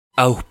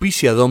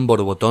Auspicia Don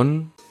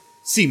Borbotón.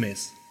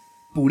 Simes,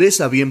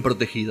 pureza bien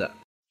protegida.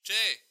 Che,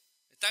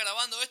 ¿está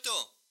grabando esto?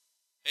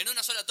 ¿En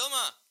una sola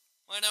toma?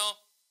 Bueno,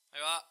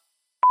 ahí va.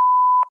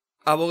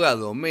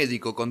 Abogado,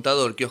 médico,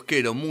 contador,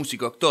 kiosquero,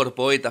 músico, actor,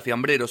 poeta,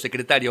 fiambrero,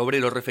 secretario,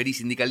 obrero, referí,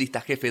 sindicalista,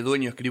 jefe,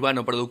 dueño,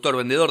 escribano, productor,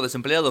 vendedor,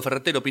 desempleado,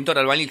 ferretero, pintor,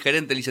 albañil,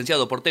 gerente,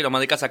 licenciado, portero, ama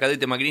de casa,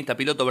 cadete, maquinista,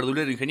 piloto,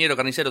 verdulero, ingeniero,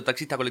 carnicero,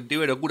 taxista,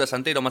 colectivero, cura,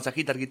 santero,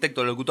 masajista,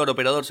 arquitecto, locutor,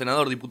 operador,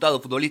 senador,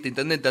 diputado, futbolista,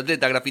 intendente,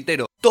 atleta,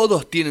 grafitero.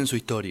 Todos tienen su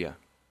historia.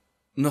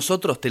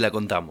 Nosotros te la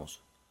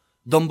contamos.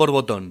 Don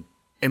Borbotón,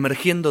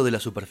 emergiendo de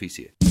la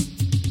superficie.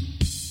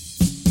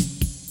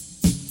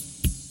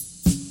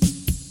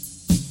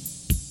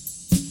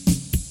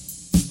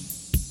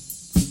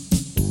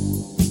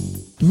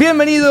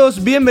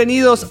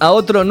 Bienvenidos a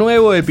otro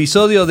nuevo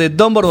episodio de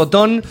Don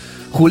Borbotón.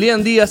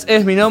 Julián Díaz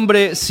es mi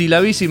nombre. Si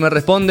la bici me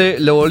responde,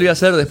 lo volví a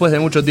hacer después de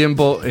mucho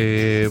tiempo.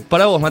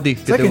 Para vos, Mati,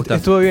 ¿qué te gusta?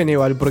 Estuvo bien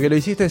igual, porque lo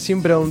hiciste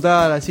sin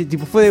preguntar, así,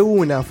 tipo, fue de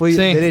una, fue sí,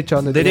 derecho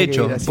a donde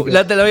derecho. Tenía que ir,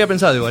 La había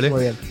pensado igual,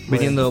 Muy bien.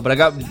 Viniendo para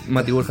acá,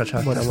 Mati Burjar ya.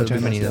 Bueno, muchas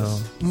bienvenido.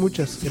 gracias.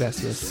 Muchas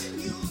gracias.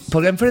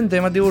 Porque enfrente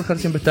de Mati Burjar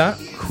siempre está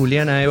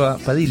Juliana Eva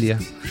Padilla.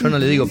 Yo no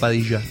le digo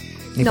Padilla,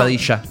 ni No,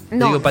 Padilla, le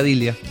no. digo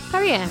Padilla.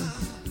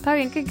 Está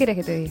bien, ¿qué querés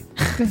que te diga?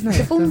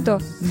 ¿Qué punto?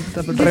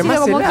 Decilo Remásela,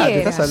 como te quieras.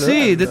 estás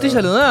saludando. Sí, te estoy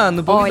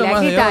saludando. Un poquito Hola,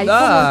 más ¿qué de tal? onda.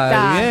 ¿Cómo Ay,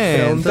 estás? bien,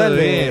 todo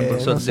Preguntale, bien, por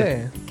no suerte.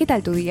 sé, ¿Qué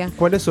tal tu día?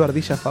 ¿cuál es su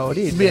ardilla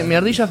favorita? Bien, mi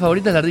ardilla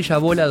favorita es la ardilla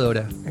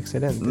voladora.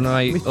 Excelente. No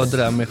hay ¿Viste?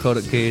 otra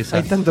mejor que esa.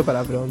 Hay tanto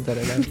para preguntar,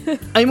 Alan.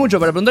 Hay mucho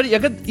para preguntar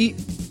y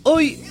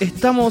hoy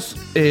estamos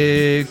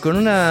con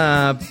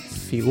una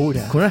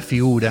Figura.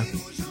 figura.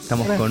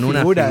 Estamos con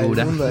una figura figura.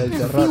 del mundo del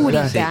terror.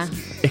 Figurita.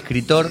 Sí.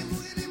 Escritor,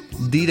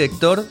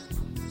 director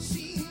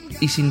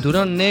y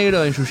cinturón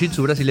negro en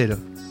jiu-jitsu brasilero.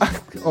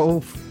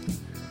 Uf.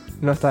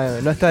 No está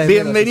de menos ese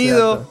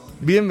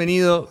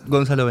Bienvenido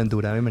Gonzalo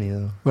Ventura,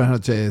 bienvenido. Buenas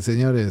noches,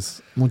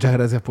 señores. Muchas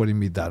gracias por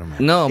invitarme.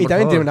 No, Y por también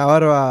favor. tiene una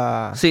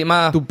barba Sí,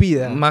 más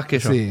tupida. más que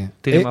yo. Sí,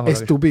 Tiene más barba que yo.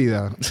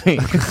 estúpida. Sí.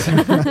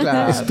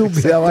 Claro,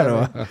 Estúpida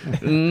barba.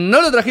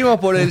 No lo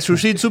trajimos por el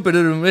jiu-jitsu,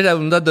 pero era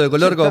un dato de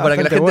color como Está para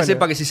que la gente bastante bueno.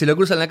 sepa que si se lo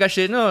cruza en la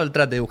calle, no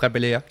trate de buscar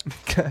pelea.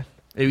 Claro.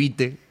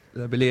 Evite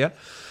la pelea.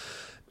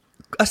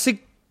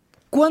 ¿Hace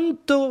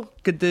cuánto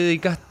que te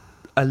dedicas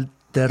al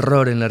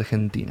terror en la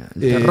Argentina?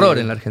 El terror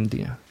en la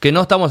Argentina. Que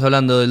no estamos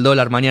hablando del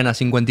dólar mañana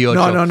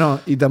 58. No.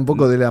 Y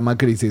tampoco de la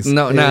Macrisis.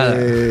 No, nada.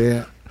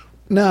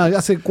 Nada,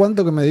 ¿hace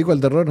cuánto que me dedico al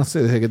terror? No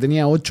sé, desde que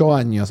tenía 8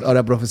 años.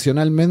 Ahora,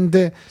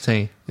 profesionalmente,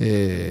 Sí.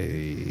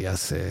 y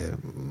hace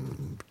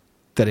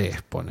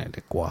 3,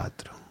 ponele,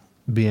 4.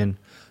 Bien.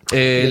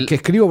 Que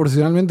escribo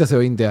profesionalmente hace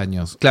 20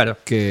 años. Claro.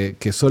 Que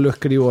solo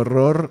escribo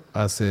horror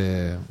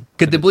hace...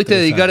 Que te pudiste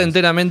 3 dedicar años.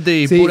 enteramente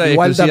y Sí, pura y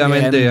igual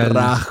exclusivamente también al...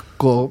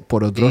 rasco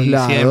por otros Y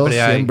lados.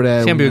 siempre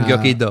hay un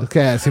kiosquito.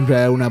 Siempre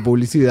hay alguna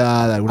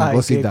publicidad, alguna Hay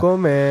cosita. que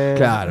comer.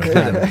 Claro.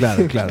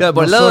 Claro,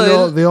 por No el lado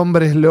solo de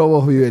hombres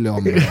lobos vive el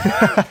hombre.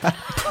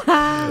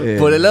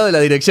 Por el lado de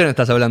la dirección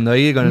estás hablando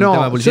ahí con el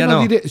tema de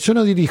publicidad. yo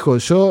no dirijo,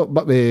 yo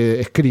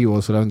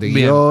escribo solamente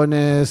Bien.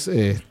 guiones,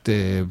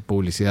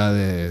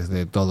 publicidades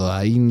de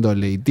toda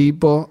índole y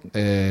tipo.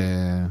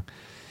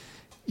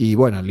 Y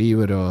bueno,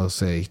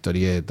 libros,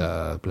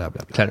 historietas, bla,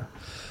 bla, bla. Claro.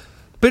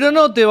 Pero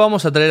no te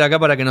vamos a traer acá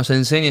para que nos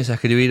enseñes a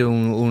escribir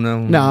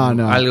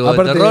No. algo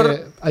Aparte, de terror.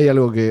 hay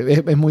algo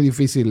que es muy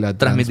difícil la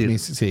Transmitir.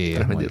 transmisión. Sí,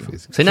 Transmitir. es muy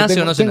difícil. ¿Se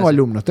nace o no se tengo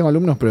nace? Tengo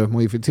alumnos, pero es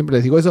muy difícil. Siempre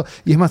les digo eso.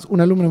 Y es más,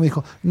 un alumno me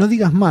dijo, no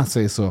digas más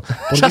eso.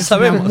 Porque Ya es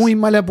sabemos. una muy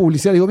mala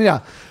publicidad. Digo,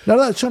 mira, la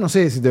verdad, yo no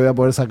sé si te voy a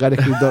poder sacar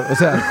escritor. O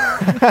sea,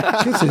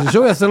 qué sé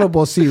yo voy a hacer lo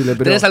posible.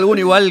 Pero, ¿Tenés algún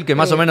igual que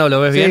más o menos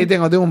lo ves sí, bien?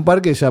 tengo un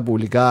par que ya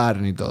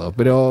publicaron y todo.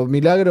 Pero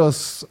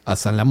milagros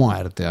hacen la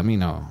muerte. A mí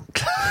no.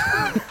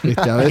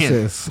 Viste, a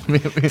veces...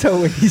 Está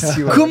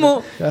buenísimo.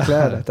 ¿Cómo-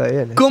 Claro, está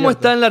bien. es ¿Cómo cierto.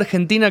 está en la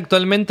Argentina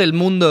actualmente el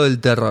mundo del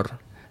terror?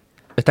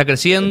 ¿Está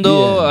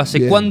creciendo? Bien, ¿Hace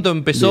bien, cuánto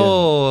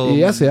empezó? bien.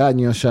 Y hace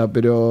años ya,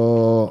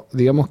 pero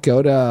digamos que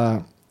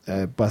ahora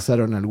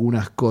pasaron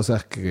algunas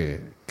cosas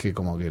que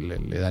como que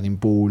le dan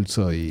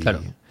impulso y, Claro.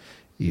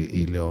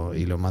 y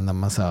lo mandan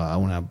más a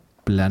una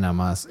plana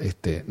más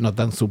no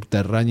tan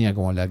subterránea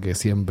como la que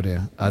siempre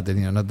ha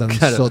tenido, no tan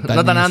Claro, sotanesca,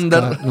 no tan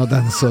under. no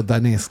tan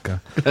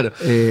sotanesca. Claro.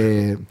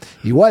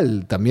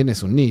 Igual también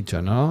es un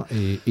nicho, ¿no?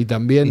 Y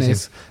también Y sí.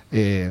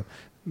 es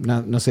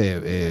no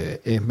sé,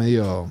 es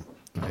medio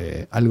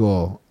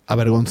algo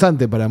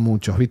avergonzante para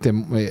muchos, ¿viste?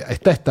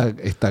 Está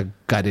esta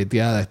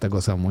careteada, esta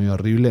cosa muy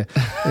horrible,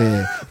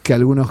 que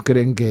algunos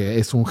creen que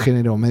es un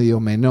género medio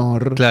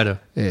menor. Claro.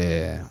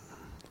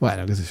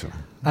 Bueno, qué sé yo.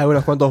 Hay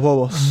unos cuantos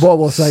bobos.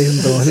 Bobos hay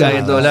en todos lados. Hay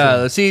en todos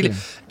lados. Sí, sí.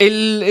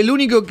 El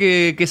único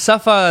que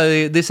zafa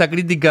de esa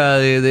crítica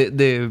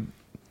de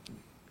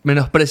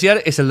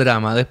menospreciar es el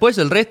drama. Después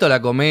el resto,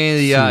 la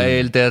comedia, Sí.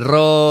 el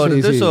terror,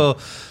 Sí, todo sí. eso,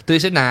 te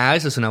dicen, nah,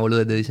 eso es una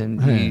boludez, te dicen.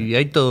 Y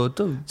hay todo.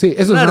 Sí,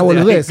 eso es una arte ahí,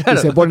 boludez. claro.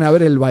 Y se ponen a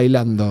ver el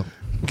bailando.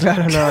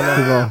 Claro, no.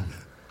 Tipo,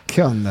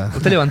 ¿Qué onda?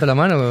 ¿Usted levantó la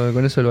mano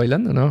con eso del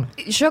bailando? No.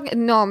 Yo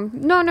no,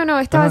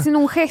 estaba haciendo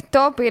un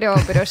gesto, pero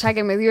ya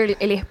que me dio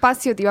el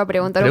espacio te iba a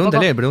preguntar un poco.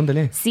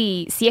 Pregúntele.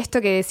 Si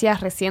esto que decías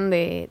recién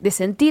de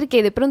sentir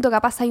que de pronto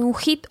capaz hay un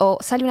hit o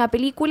sale una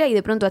película y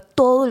de pronto a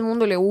todo el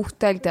mundo le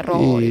gusta el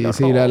terror. Y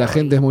sí, la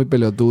gente es muy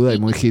pelotuda y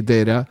muy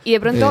hitera. Y de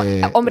pronto,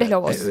 hombres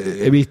lobos.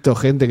 He visto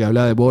gente que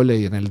hablaba de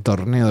vóley en el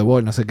torneo de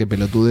vóley, no sé qué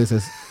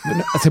pelotudeces.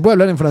 Se puede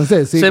hablar en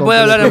francés, ¿sí? Se puede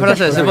hablar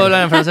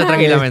en francés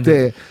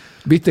tranquilamente.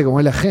 Viste cómo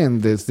es la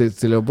gente,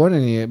 se lo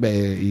ponen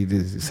y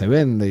se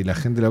vende y la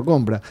gente lo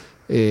compra.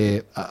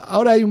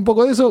 Ahora hay un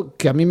poco de eso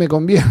que a mí me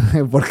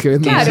conviene porque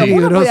venden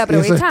libros y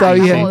eso está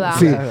bien.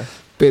 Sí.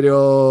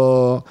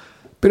 Pero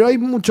hay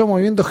mucho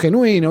movimiento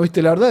genuino,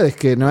 ¿viste? La verdad es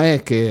que no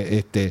es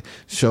que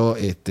yo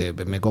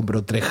me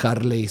compro 3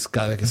 Harleys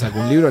cada vez que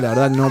saco un libro. La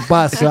verdad no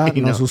pasa,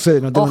 no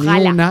sucede, no tengo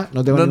ninguna.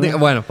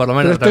 Bueno, por lo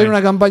menos. Pero estoy en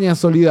una campaña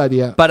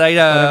solidaria. Para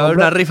ir a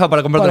una rifa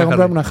para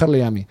comprarme una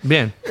Harley a mí.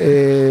 Bien.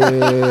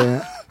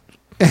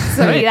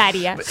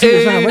 Solidaria. Sí,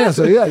 es una campaña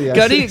solidaria.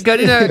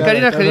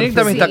 Karina Gelinek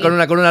también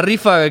está con una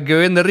rifa que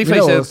vende rifa.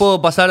 Mirá y dice,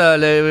 ¿puedo pasar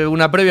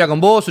una previa con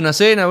vos, una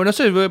cena? No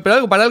sé,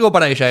 pero algo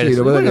para ella eres.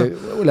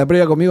 Sí, la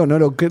previa conmigo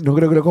no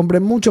creo que lo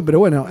compren mucho, pero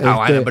bueno.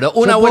 Bueno, pero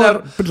una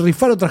buena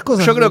rifar otras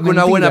cosas. Yo creo que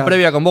una buena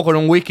previa con vos con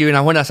un whisky y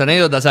unas buenas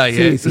anécdotas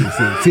hay.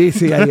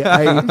 Sí,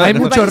 hay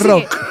mucho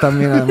rock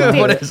también.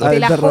 Además, te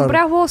las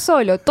comprás vos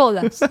solo,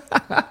 todas.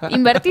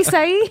 Invertís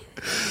ahí.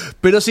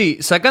 Pero sí,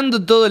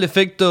 sacando todo el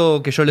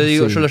efecto que yo le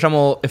digo, yo lo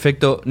llamo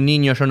efecto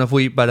niño, yo no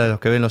fui para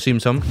los que ven los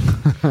Simpsons.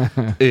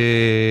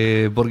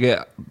 Porque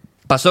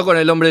pasó con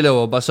el hombre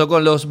lobo, pasó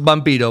con los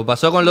vampiros,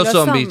 pasó con los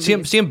zombies.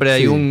 Siempre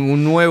hay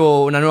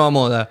una nueva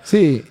moda.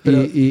 Sí,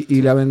 pero,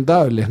 y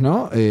lamentables,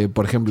 ¿no?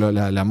 Por ejemplo,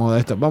 la moda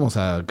esta, vamos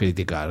a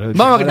criticar.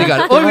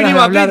 Hoy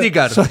vinimos a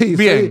criticar.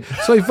 Bien.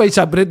 Soy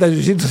Fecha Preta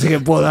Jiu-Jitsu, así que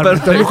puedo dar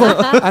este lujo,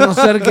 a no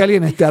ser que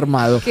alguien esté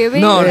armado.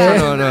 No,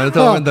 en este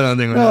momento no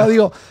tengo nada.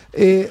 Digo,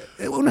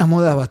 unas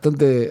modas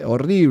bastante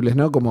horribles,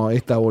 ¿no? Como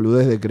esta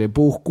boludez de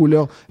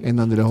Crepúsculo, en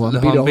donde los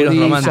vampiros brillan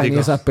románticos. Y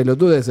esas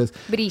pelotudeces.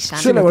 Brillan.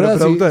 Yo la verdad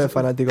productor es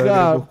fanático de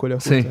Crepúsculo.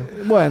 Sí.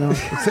 Bueno,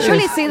 yo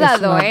les he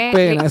dado,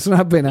 es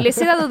una pena. Les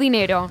he dado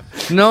dinero.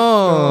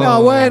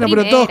 No, bueno,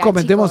 pero todos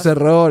cometemos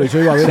errores. Yo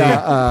iba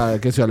a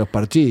ver a los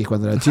Parchís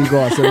cuando era chico,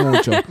 hace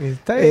mucho.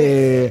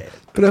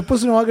 Pero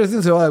después uno va creciendo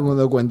y se va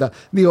dando cuenta.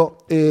 Digo,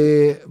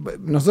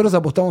 nosotros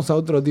apostamos a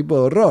otro tipo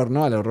de horror,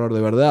 ¿no? Al horror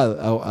de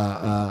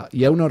verdad.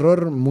 Y a un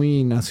horror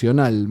muy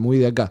nacional, muy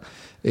de acá.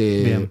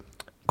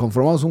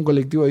 Conformamos un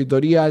colectivo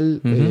editorial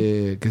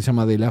que se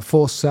llama De la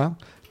Fosa,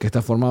 que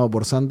está formado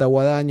por Santa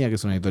Guadaña, que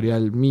es una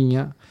editorial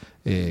mía.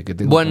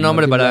 Buen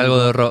nombre para algo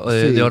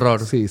de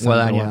horror. Sí,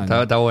 Guadaña.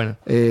 Está bueno.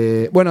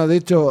 Bueno, de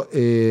hecho,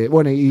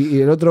 y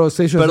el otro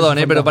sello. Perdón,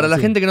 pero para la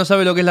gente que no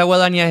sabe lo que es la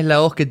guadaña, es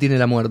la hoz que tiene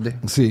la muerte.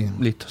 Sí.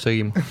 Listo,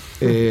 seguimos.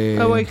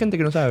 Hay gente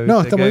que no sabe.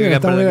 No, está muy bien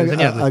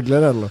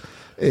aclararlo.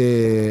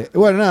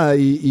 Bueno, nada,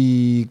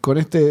 y con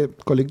este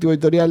colectivo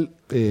editorial,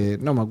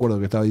 no me acuerdo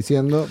qué estaba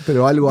diciendo,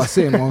 pero algo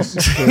hacemos.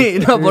 Sí,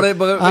 porque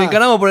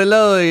encaramos por el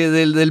lado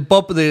del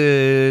pop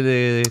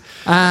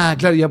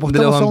claro, y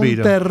apostamos a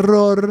un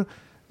terror.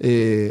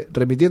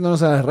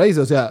 Remitiéndonos a las raíces,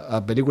 o sea,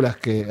 a películas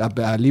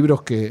a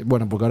libros que,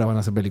 bueno, porque ahora van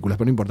a ser películas,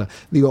 pero no importa.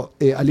 Digo,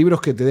 a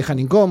libros que te dejan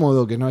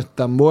incómodo, que no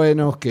están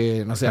buenos,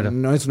 que no sé, claro.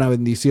 No es una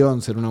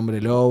bendición ser un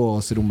hombre lobo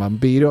o ser un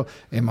vampiro,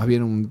 es más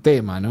bien un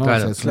tema, ¿no?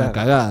 Claro, o sea, es una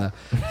cagada.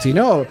 Si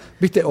no,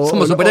 ¿viste?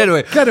 Somos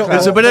superhéroes. Claro, el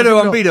superhéroe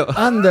vampiro.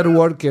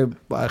 Underworld, que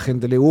a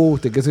gente le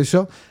guste, qué sé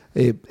yo.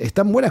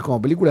 Están buenas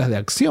como películas de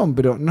acción,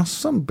 pero no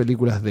son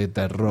películas de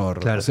terror.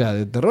 Claro. O sea,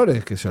 de terror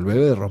es que yo, el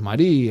bebé de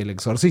Rosmarie, el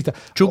exorcista.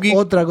 Chucky.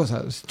 Otra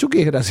cosa.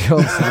 Chucky es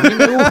graciosa. A mí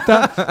me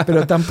gusta,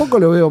 pero tampoco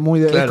lo veo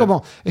muy...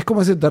 Claro. Es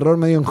como ese terror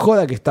medio en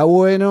joda que está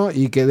bueno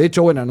y que de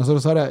hecho, bueno,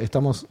 nosotros ahora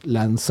estamos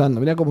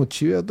lanzando. Mirá cómo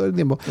chiveo todo el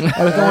tiempo.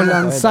 Ahora estamos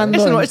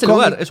lanzando... es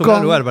un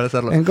gran lugar para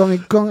hacerlo. En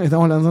Comic Con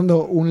estamos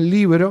lanzando un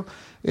libro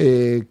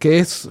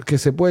que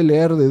se puede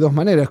leer de dos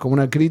maneras, como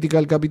una crítica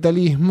al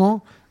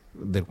capitalismo,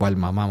 del cual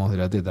mamamos de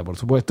la teta, por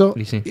supuesto,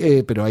 sí.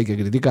 Pero hay que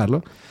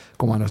criticarlo,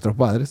 como a nuestros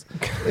padres.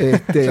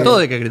 Todo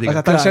hay que criticar.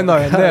 Están yendo a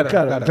vender.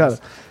 Claro.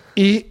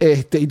 Y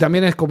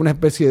también es como una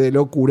especie de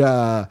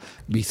locura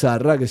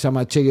bizarra que se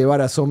llama Che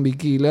Guevara Zombie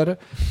Killer,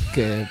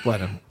 que,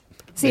 bueno...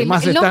 Sí, el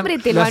nombre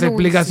te lo las anuncia.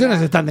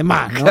 Explicaciones están de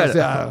más, ¿no? Claro. O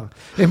sea,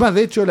 es más,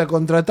 de hecho, la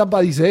contratapa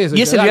dice eso.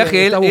 Y es el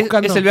viaje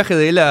es el viaje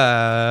de él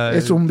a...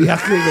 Es un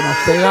viaje que nos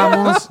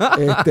pegamos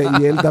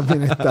y él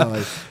también estaba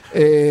ahí.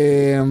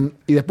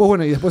 Y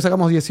después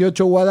sacamos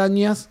 18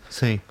 guadañas,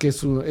 sí. Que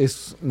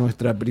es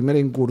nuestra primera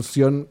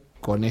incursión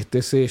con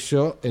este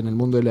sello en el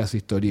mundo de las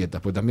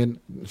historietas. Porque también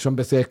yo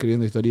empecé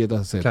escribiendo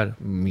historietas hace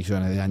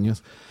millones de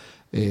años.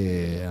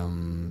 Y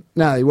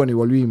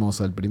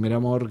volvimos al primer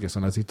amor, que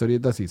son las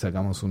historietas, y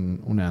sacamos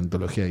una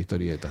antología de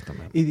historietas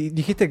también. Y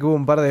dijiste que hubo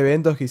un par de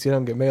eventos que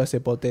hicieron que medio se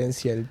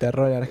potencie el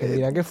terror en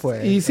Argentina. ¿Qué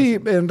fue? Y sí,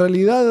 en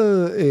realidad,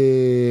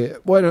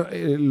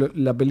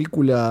 la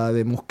película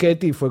de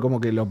Muschietti fue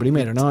como que lo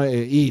primero, ¿no?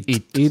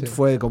 It sí.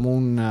 fue como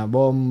una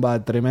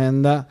bomba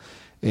tremenda.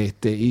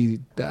 Y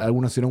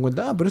algunos se dieron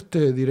cuenta, pero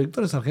este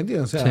director es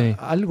argentino, o sea, Sí.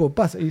 algo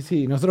pasa. Y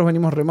sí, nosotros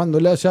venimos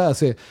remándola ya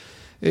hace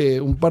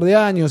un par de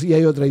años, y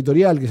hay otra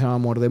editorial que se llama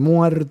Amor de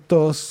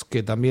Muertos,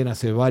 que también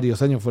hace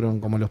varios años fueron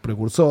como los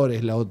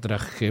precursores, la otra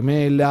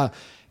gemela,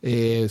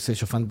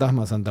 sello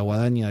Fantasma, Santa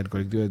Guadaña, del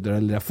colectivo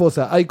editorial de La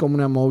Fosa. Hay como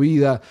una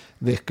movida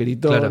de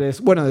escritores,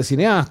 bueno, de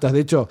cineastas. De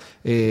hecho,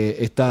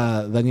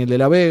 está Daniel de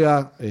la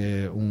Vega,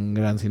 un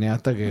gran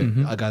cineasta que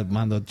acá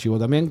mando chivo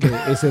también, que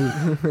es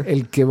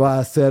el que va a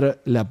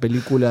hacer la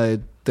película de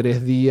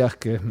 3 días,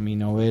 que es mi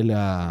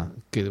novela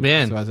que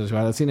Bien. se va a hacer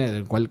llevar al cine,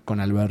 del cual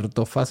con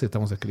Alberto Faz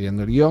estamos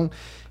escribiendo el guión.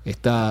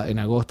 Está en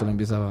agosto, lo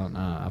empiezan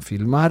a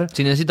filmar.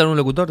 Si necesitan un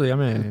locutor,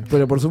 dígame.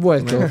 Pero por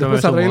supuesto, Yo me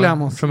después sumo,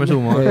 arreglamos. yo me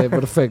sumo.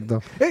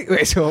 Perfecto.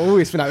 Eso,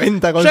 es una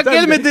venta Ya constante. que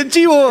él mete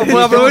chivo,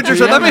 pues aprovecho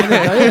yo también.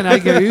 Está bien,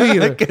 hay que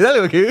vivir. Hay que dar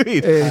algo que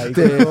vivir.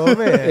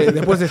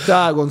 Después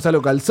está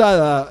Gonzalo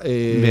Calzada,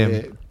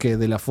 Bien. que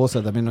de La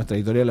Fosa, también nuestra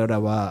editorial, ahora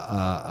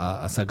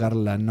va a sacar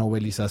la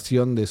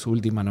novelización de su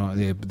última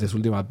de su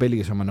última peli,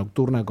 que se llama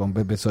Nocturna, con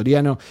Pepe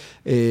Soriano.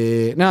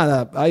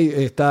 Nada, ahí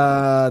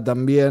está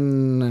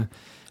también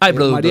Hay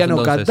productos, Mariano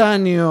entonces.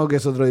 Cataño, que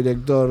es otro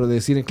director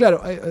de cine.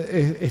 Claro,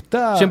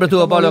 está. Siempre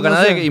estuvo estamos Pablo hablando,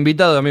 Canadé, no sé,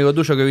 invitado, amigo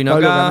tuyo que vino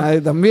Pablo acá.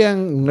 Canadé también,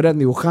 un gran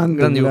dibujante, un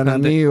gran dibujante.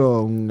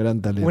 amigo, un gran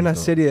talento. Una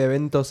serie de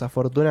eventos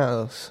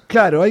afortunados.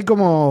 Claro, hay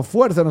como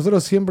fuerza, a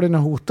nosotros siempre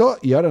nos gustó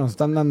y ahora nos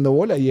están dando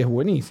bola y es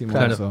buenísimo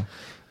Claro. eso.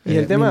 Y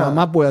el tema- Mi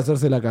mamá puede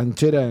hacerse la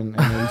canchera en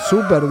el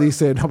súper,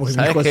 dice, no, porque mi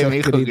 ¿Sabes hijo que es mi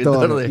hijo escritor.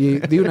 escritor de- Y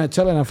di una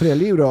charla en la Feria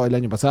del Libro el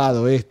año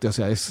pasado, o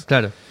sea, es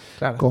Claro.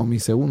 Claro. como mi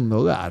segundo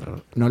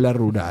hogar, no la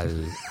rural.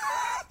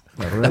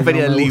 rural La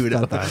Feria no me del gusta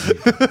Libro.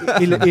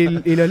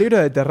 tanto. Y los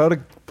libros de terror,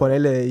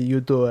 ponele de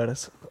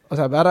youtubers. O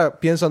sea, ahora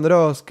pienso en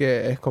Dross,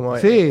 que es como.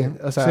 Sí,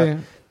 o sea,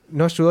 sí.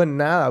 no ayudó en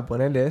nada a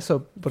ponerle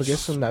eso, porque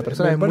es una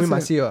persona Me que es muy parece-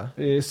 masiva.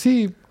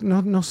 Sí,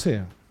 no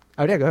sé.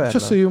 Habría que ver. Yo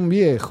soy un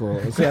viejo,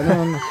 o sea,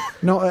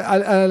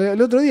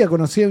 el otro día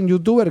conocí a un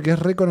youtuber que es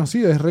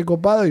reconocido, es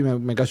recopado y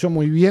me cayó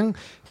muy bien,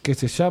 que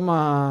se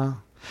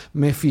llama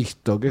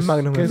Mephisto, que es,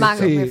 Magnus que es,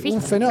 Mephisto. sí, Magnus Mephisto,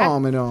 un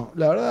fenómeno.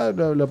 La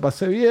verdad lo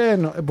pasé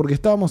bien, porque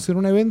estábamos en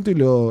un evento y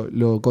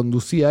lo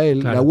conducía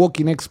él, Claro. la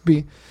Walking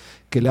XP,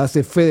 que la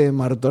hace Fede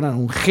Martorán,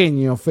 un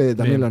genio. Fede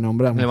también Bien. lo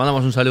nombramos. Le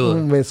mandamos un saludo.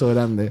 Un beso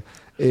grande.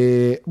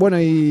 Bueno,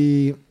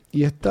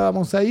 y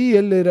estábamos ahí,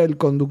 él era el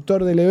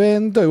conductor del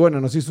evento, y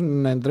bueno, nos hizo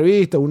una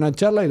entrevista, una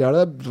charla, y la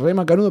verdad, re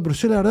macanudo, pero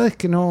yo la verdad es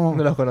que no...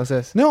 No los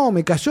conoces. No,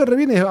 me cayó re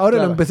bien, y ahora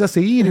Claro. lo empecé a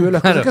seguir y veo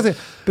las Claro. cosas que hace.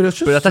 Pero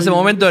yo Pero hasta ese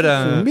momento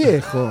era- soy un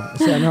viejo. O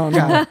sea, no.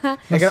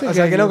 El que, o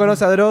sea, que no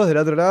conoce a Dross del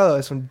otro lado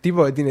es un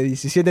tipo que tiene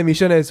 17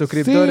 millones de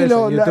suscriptores Sí,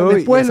 en YouTube.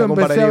 después y lo sacó un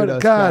par de empecé a ver, libros,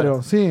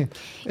 claro, sí.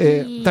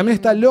 Y- También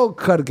está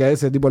Lockhart, que a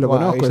ese tipo lo Wow,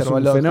 conozco, es Guillermo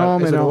un Lockhart,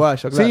 fenómeno. es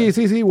uruguayo, claro.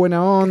 Sí,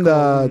 buena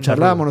onda, como un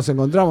charlamos, nos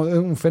encontramos, es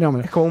un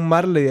fenómeno. Es como un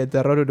Marley de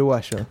terror uruguayo.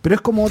 Pero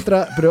es como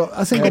otra, pero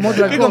hacen como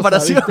otra ¿Qué cosa,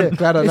 comparación? ¿viste?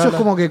 Claro, Ellos no, no.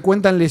 como que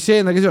cuentan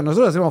leyendas, que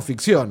nosotros hacemos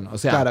ficción, o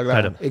sea, Claro,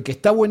 claro. que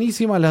está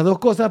buenísima las dos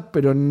cosas,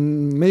 pero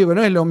medio que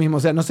no es lo mismo, o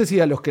sea, no sé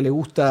si a los que les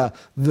gusta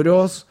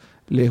Dross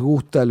les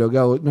gusta lo que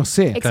hago, no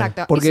sé.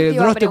 Exacto. Porque Eso te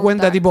iba a Dross te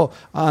cuenta preguntar.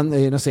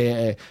 tipo, no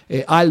sé,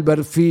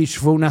 Albert Fish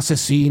fue un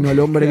asesino, el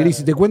hombre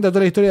gris, y te cuenta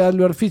toda la historia de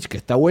Albert Fish, que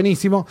está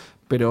buenísimo,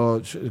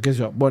 pero, qué sé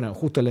yo, bueno,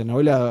 justo la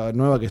novela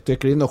nueva que estoy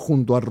escribiendo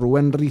junto a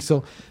Rubén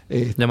Rizzo.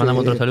 Le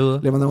mandamos otro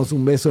saludo. Le mandamos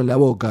un beso en la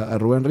boca a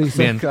Rubén Rizzo.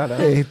 Bien. Claro.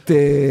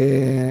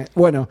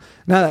 Bueno,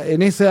 nada,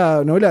 en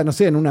esa novela, no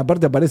sé, en una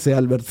parte aparece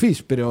Albert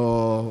Fish,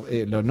 pero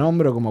lo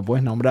nombro como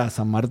podés nombrar a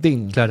San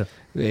Martín. Claro.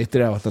 Este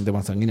era bastante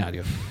más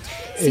sanguinario.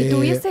 Si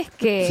tuvieses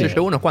que. Se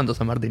llevó unos cuantos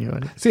San Martín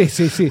igual. Sí,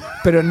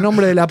 pero en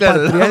nombre de la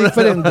Claro, patria en es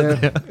nombre de la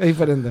diferente. Es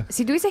diferente.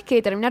 Si tuvieses que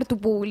determinar tu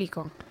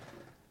público,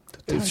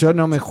 Yo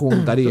no me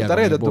juntaría. Tu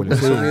target con o el tu público,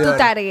 sí. consumidor. tu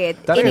target,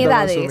 Target en o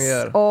edades,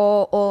 consumidor.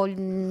 o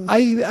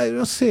Hay,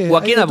 no sé. ¿O a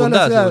hay quién de todas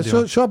las apuntás, edades.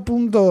 último? Yo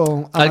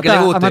apunto a Al que le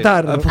matar. guste. A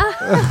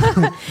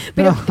matar.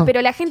 pero, No.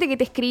 pero la gente que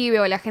te escribe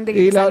o la gente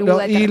que Y, te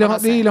saluda y te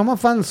reconoce. y los más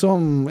fans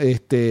son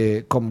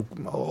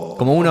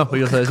Como uno,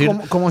 ibas a decir.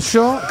 como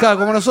yo, claro,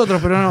 como nosotros,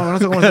 pero no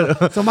sé cómo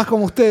son más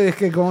como ustedes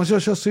que como yo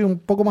soy un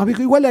poco más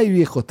viejo. Igual hay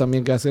viejos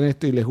también que hacen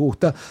esto y les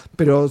gusta,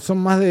 pero son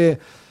más de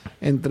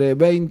entre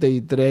 20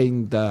 y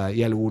 30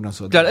 y algunos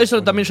otros. Claro,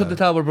 eso también yo te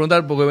estaba por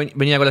preguntar porque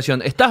venía a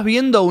colación. ¿Estás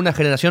viendo una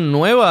generación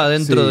nueva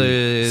dentro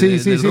del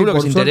rubro que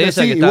por se suerte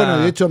interesa? sí. Que Y está... bueno,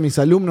 de hecho mis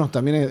alumnos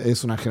también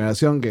es una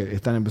generación que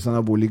están empezando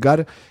a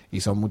publicar y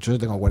son muchos, yo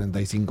tengo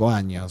 45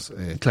 años.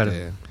 Claro.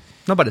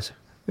 No parece.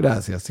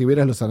 Gracias, si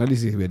vieras los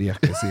análisis verías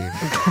que sí,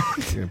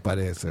 que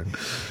parecen.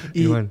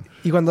 Y, bueno.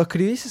 y cuando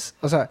escribís,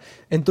 o sea,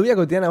 en tu vida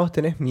cotidiana vos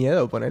tenés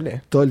miedo,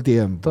 ponele. Todo el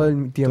tiempo. Todo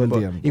el tiempo.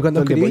 Y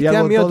cuando Todo el tiempo. escribís, Y ¿te dan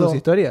hago miedo todo- tus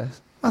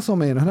historias? Más o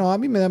menos, no, a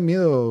mí me da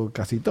miedo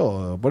casi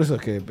todo, por eso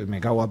es que me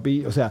cago a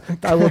pi, o sea,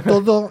 hago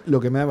todo lo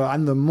que me da,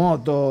 ando en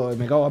moto,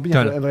 me cago a pi,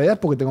 Claro. en realidad es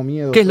porque tengo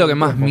miedo. ¿Qué es lo todo que el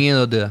más tiempo.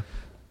 miedo te da?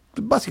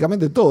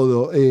 Básicamente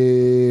todo.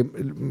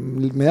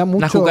 Me da mucho.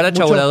 ¿Una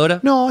cucaracha mucho- voladora?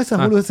 No, esas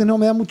Ah. boludeces no,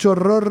 me da mucho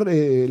horror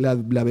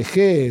la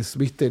vejez,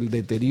 viste, el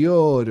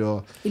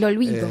deterioro. El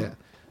olvido.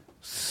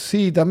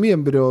 Sí,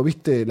 también, pero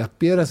viste, las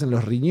piedras en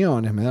los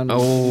riñones me dan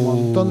un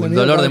montón de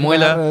miedo. dolor de cada vez que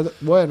muela. me agarra-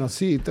 Bueno,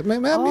 sí, me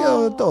da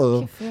miedo de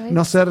todo. qué feo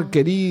No eso. ser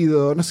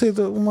querido, no sé,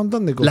 un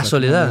montón de cosas. La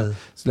soledad.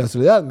 La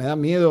soledad me da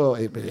miedo.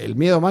 El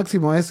miedo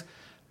máximo es.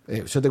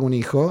 Yo tengo un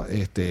hijo,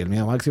 el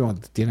miedo máximo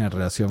tiene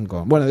relación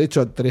con. Bueno, de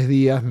hecho, 3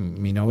 días,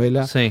 mi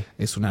novela Sí.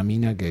 es una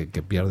mina que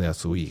pierde a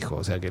su hijo.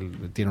 O sea, que él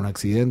tiene un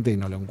accidente y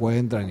no lo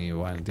encuentran. Y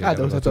bueno, tiene que Te ver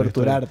gusta con su historia.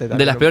 torturarte también.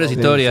 De las peores un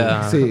poco.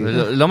 historias. sí,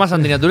 sí. Lo más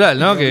antinatural,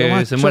 ¿no? Lo Que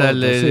más se muera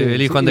choto,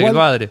 el hijo sí. antes que el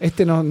Igual,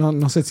 padre.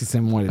 No sé si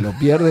se muere, lo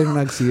pierde en un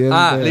accidente.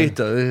 Ah,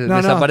 listo, No,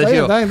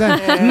 desapareció. está bien,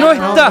 está bien. No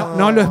está,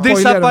 no lo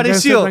spoilearon,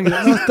 desapareció. quédense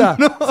tranquilos. No está.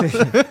 Sí,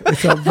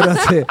 esa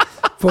frase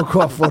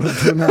poco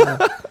afortunada.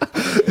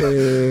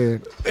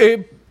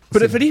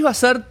 ¿Preferís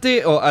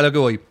basarte, o a lo que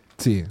voy,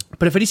 Sí.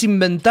 preferís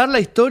inventar la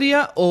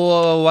historia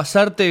o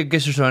basarte, qué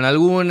sé yo, en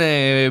algún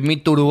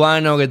mito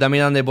urbano que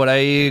también ande por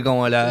ahí,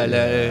 como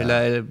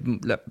la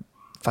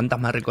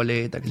fantasma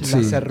Recoleta? Que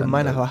Las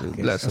hermanas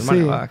Vázquez. Las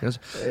hermanas Sí. Vázquez, no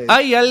sé.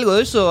 ¿Hay algo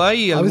de eso?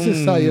 ¿Hay A algún...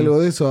 veces hay algo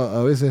de eso,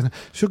 a veces.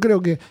 Yo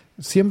creo que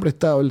siempre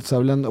estás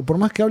hablando, por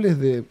más que hables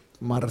de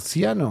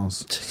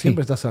marcianos, Sí.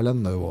 siempre estás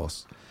hablando de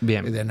vos.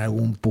 Bien. En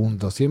algún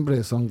punto.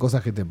 Siempre son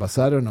cosas que te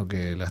pasaron o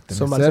que las tenés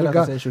Son marcianos que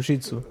cerca. hacen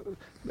jiu-jitsu.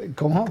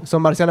 ¿Cómo?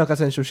 Son marcianos que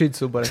hacen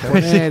jiu-jitsu, por ejemplo.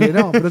 Ponele,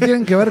 no, pero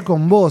tienen que ver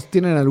con vos,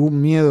 tienen algún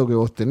miedo que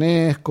vos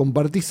tenés,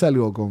 compartís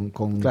algo con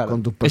Claro.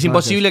 tus personajes. Es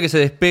imposible que se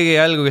despegue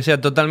algo que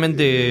sea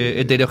totalmente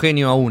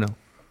heterogéneo a uno.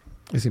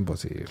 Es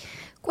imposible.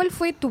 ¿Cuál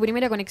fue tu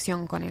primera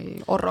conexión con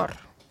el horror?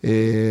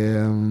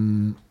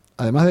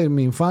 Además de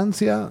mi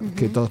infancia,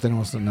 que todos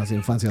tenemos unas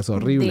infancias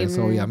horribles,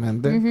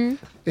 obviamente.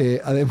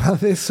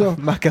 Además de eso.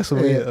 Más que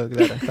asumido,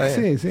 claro. Está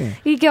bien. Sí, sí.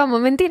 ¿Y qué vamos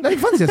a mentir? La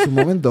infancia es un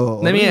momento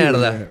De horrible,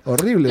 mierda.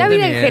 horrible. La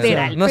vida en mierda.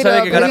 general. No pero-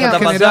 sabés qué La carajo vida está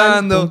en general,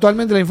 pasando.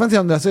 Puntualmente la infancia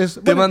donde haces.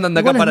 Te mandan de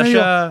acá igual es para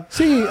medio- allá.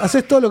 Sí,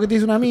 haces todo lo que te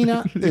dice una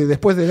mina,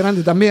 después de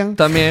grande también.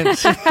 También.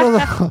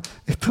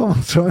 Es todo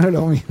más o menos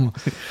lo mismo.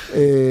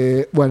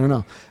 Bueno,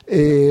 no.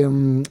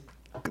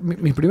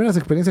 Mis primeras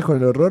experiencias con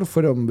el horror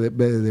fueron de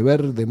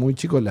ver de muy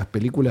chico las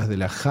películas de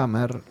la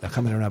Hammer. La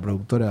Hammer era una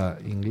productora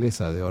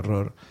inglesa de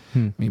horror.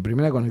 Mi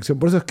primera conexión.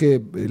 Por eso es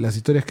que las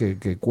historias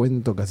que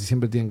cuento casi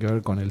siempre tienen que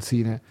ver con el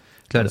cine.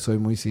 Claro. Soy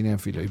muy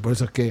cinéfilo. Y por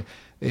eso es que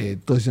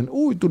todos dicen,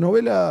 uy, tu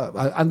novela.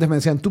 Antes me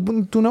decían,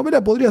 tu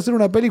novela podría ser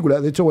una película.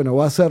 De hecho, bueno,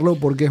 va a hacerlo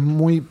porque es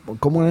muy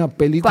como una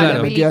película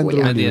Claro, metida dentro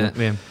de un película. libro.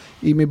 Bien.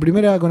 Y mi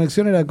primera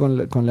conexión era con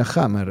la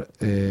Hammer,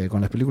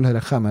 con las películas de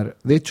la Hammer.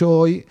 De hecho,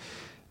 hoy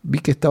vi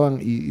que estaban,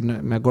 y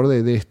me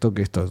acordé de esto,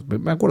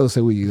 me acuerdo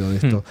seguido de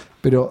esto,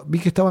 pero vi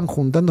que estaban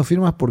juntando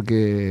firmas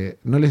porque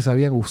no les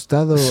había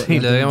gustado Sí,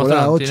 lo la de Game of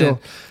temporada Thrones, 8.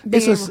 tiene-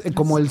 Eso de es Game of Thrones.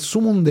 como el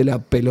sumum de la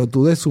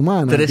pelotudez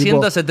humana.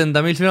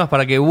 370.000 firmas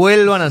para que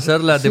vuelvan a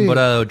hacer la Sí,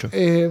 temporada 8.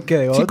 ¿Qué,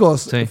 de God?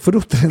 Chicos, Sí.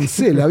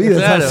 frústrense, la vida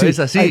Claro, es así. es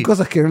así. Hay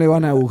cosas que no le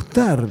van a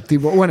gustar.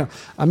 Tipo, bueno,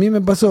 a mí me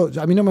pasó,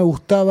 a mí no me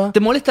gustaba. ¿Te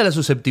molesta la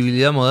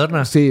susceptibilidad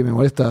moderna? Sí, me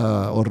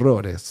molesta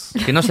horrores.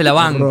 Que no se la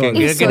banquen.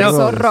 Horrores. Que Eso no... es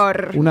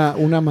horror.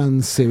 Una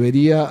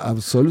mansevería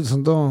absoluta.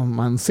 Son todos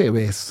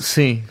mancebes.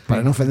 Sí.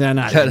 Para no ofender a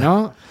nadie, Claro. ¿no?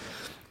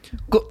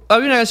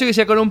 Había una canción que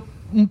decía con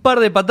un par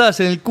de patadas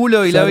en el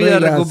culo y Se la vida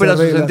arregla, recupera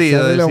se arregla, su sentido.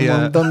 se arregla Decía.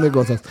 un montón de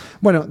cosas.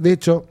 Bueno, de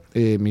hecho,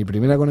 mi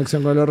primera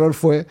conexión con el horror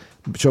fue,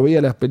 yo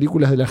veía las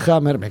películas de la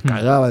Hammer, me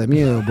cagaba de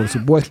miedo, por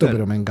supuesto,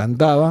 pero me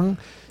encantaban.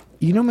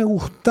 Y no me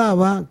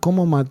gustaba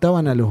cómo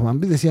mataban a los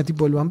vampiros. Decía,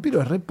 tipo, el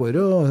vampiro es re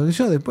poderoso. Y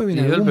yo después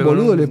viene Y de algún golpe con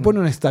boludo, un- le pone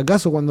un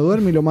estacazo cuando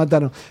duerme y lo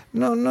mataron.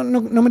 No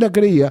me la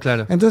creía.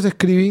 Claro. Entonces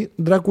escribí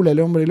Drácula, el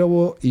hombre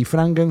lobo y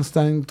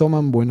Frankenstein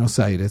toman Buenos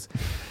Aires.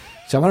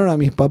 Llamaron a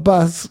mis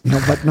papás,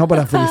 no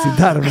para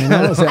felicitarme,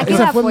 ¿no? O sea, ¿A qué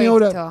esa edad fue mi fue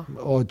obra. esto?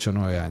 8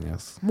 9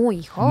 años.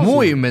 Muy joven.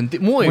 Muy,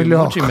 Muy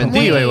loco. mucha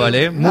inventiva Muy- igual,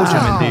 ¿eh?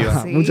 Mucha No.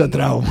 inventiva. Sí. Mucho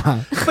trauma.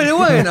 Pero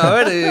bueno, a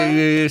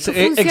ver,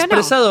 Funcionó.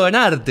 expresado en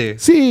arte.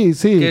 Sí,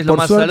 Que es lo por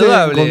más suerte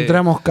saludable.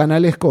 encontramos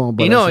canales como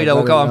para Y no ir a sacar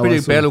buscar la vampiro y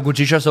basura. pegarle un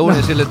cuchillazo a uno y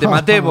decirle te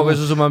maté porque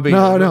sos un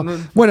vampiro. No.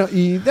 Bueno,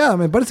 y nada,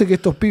 me parece que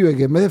estos pibes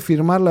que en vez de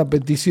firmar la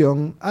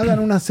petición, hagan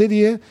una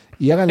serie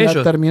y háganla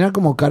Ellos. terminar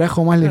como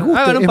carajo más les guste.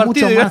 Hagan un es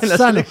partido mucho y más ganen la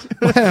sano.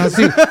 serie. Bueno,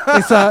 sí,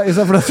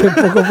 esa frase es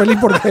un poco feliz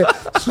porque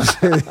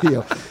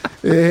sucedió.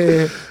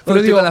 Pero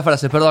Pero digo, con las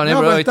frases, perdón, no, pero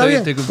pero hoy está estoy, bien.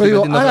 estoy Pero digo,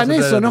 metiendo hagan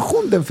frases eso, atrás. no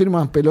junten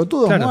firmas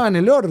pelotudos, Claro. muevan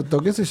el orto,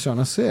 qué sé yo,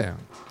 no sé.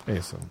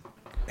 Eso.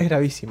 Es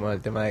gravísimo el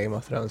tema de Game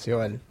of Thrones,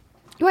 igual.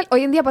 Igual,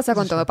 hoy en día pasa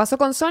con todo. Pasó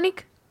con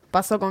Sonic,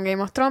 pasó con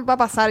Game of Thrones, va a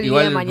pasar el día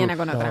Igual, de mañana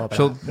con no, otra.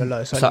 pero- Yo, pero lo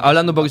de o sea, Sonic.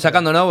 hablando un poco y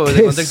sacando, ¿no? Porque ¿Qué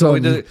de contexto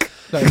un Sonic?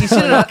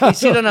 poquito-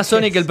 hicieron a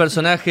Sonic el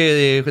personaje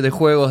de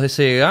juegos de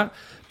Sega,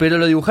 pero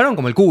lo dibujaron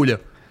como el culo.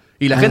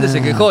 Y la gente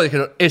se quejó,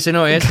 dijeron, ese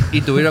no es,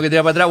 y tuvieron que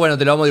tirar para atrás, bueno,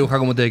 te lo vamos a dibujar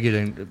como ustedes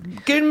quieren.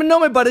 Que no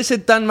me parece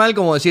tan mal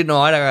como decir, no,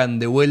 ahora hagan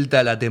de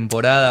vuelta la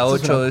temporada Eso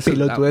es 8 una de ese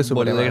pelotudez boludez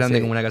suprema, grande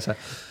sí. como una casa.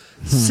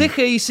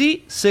 CGI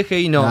sí,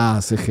 CGI no. Ah,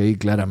 CGI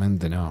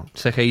claramente no.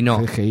 CGI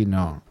no. CGI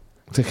no.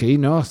 CGI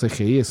no,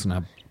 CGI es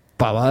una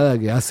pavada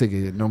que hace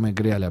que no me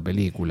crea la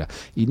película.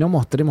 Y no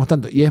mostremos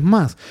tanto. Y es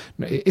más,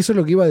 eso es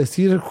lo que iba a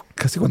decir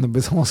casi cuando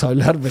empezamos a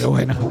hablar, pero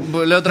bueno.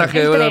 Lo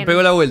traje, El tren.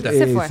 pegó la vuelta.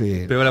 Se fue.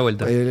 Sí. Pegó la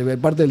vuelta.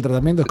 Parte del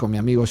tratamiento es con mi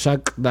amigo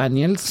Jack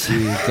Daniels,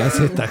 que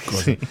hace estas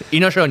cosas. Sí. Y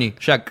no Johnny,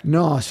 Jack.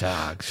 No,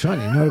 Jack,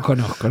 Johnny, no lo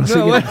conozco. No sé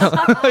No, quién es. bueno,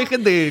 hay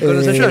gente que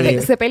conoce a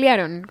Johnny. Se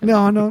pelearon.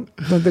 No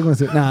tengo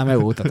ese. Nada, me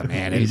gusta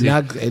también. El Sí.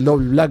 black, el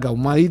doble black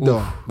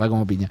ahumadito va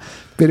como piña.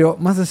 Pero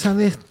más allá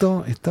de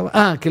esto,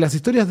 que las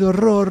historias de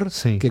horror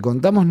Sí. que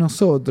contamos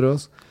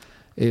nosotros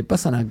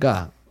pasan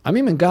acá. A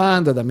mí me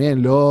encanta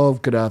también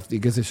Lovecraft y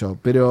qué sé yo,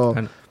 pero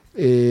Bueno.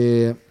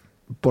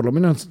 por lo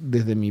menos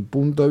desde mi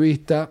punto de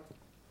vista,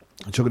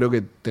 yo creo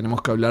que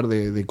tenemos que hablar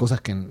de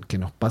cosas que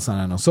nos pasan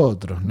a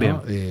nosotros,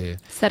 ¿no?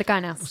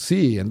 Cercanas.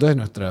 Sí, entonces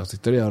nuestras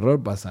historias de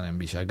horror pasan en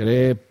Villa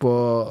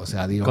Crespo, o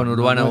sea, digo... Con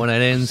Urbana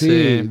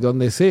bonaerense. Sí,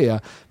 donde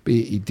sea.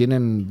 Y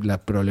tienen la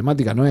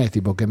problemática, no es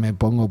tipo, ¿qué me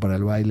pongo para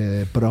el baile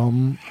de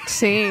prom?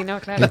 Sí, no,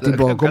 claro. Es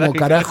tipo, ¿cómo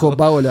carajo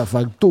pago la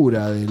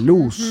factura de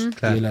luz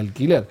Claro. y el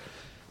alquiler?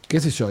 Qué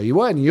sé yo. Y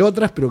bueno, y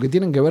otras, pero que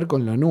tienen que ver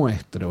con lo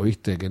nuestro,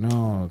 ¿viste? Que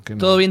no...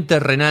 Todo bien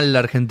terrenal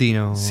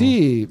argentino.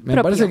 Sí, me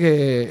Propio. parece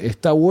que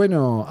está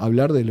bueno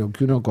hablar de lo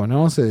que uno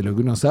conoce, de lo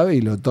que uno sabe,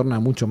 y lo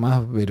torna mucho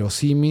más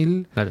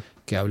verosímil Claro.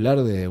 que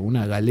hablar de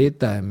una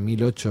galeta en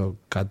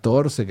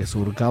 1814 que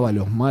surcaba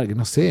los mares, que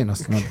no sé, no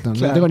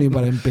Claro. tengo ni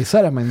para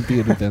empezar a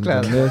mentirte,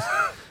 Claro. ¿entendés?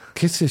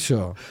 ¿Qué sé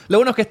yo? Lo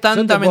bueno es que es Yo te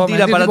tanta puedo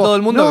mentira mentir, para tipo, todo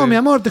el mundo. No, que- mi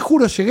amor, te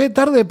juro, llegué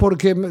tarde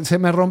porque se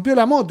me rompió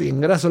la moto y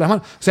engraso las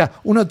manos. O sea,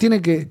 uno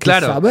tiene que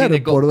Claro, saber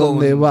tiene por con-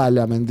 dónde va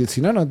la mentira. Si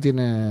no, no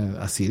tiene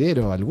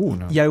asidero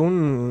alguno. ¿Y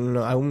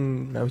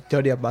alguna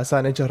historia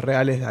basada en hechos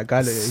reales de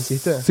acá le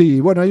hiciste? Sí,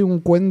 bueno, hay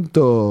un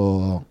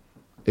cuento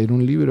en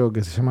un libro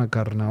que se llama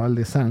Carnaval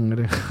de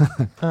Sangre,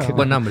 Ah, Qué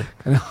buen nombre.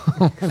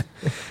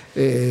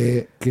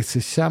 que se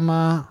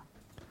llama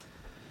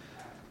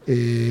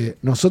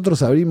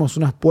Nosotros abrimos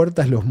unas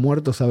puertas, los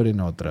muertos abren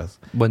otras.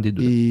 Buen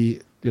título.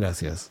 Y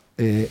gracias.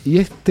 Y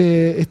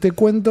este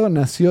cuento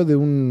nació de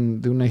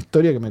una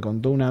historia que me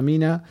contó una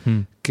mina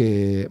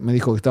que me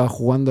dijo que estaba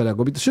jugando a la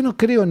copita. Yo no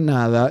creo en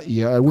nada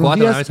y algunos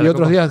 ¿Jugaste una días vez a y la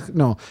otros copa? días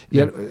no.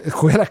 Y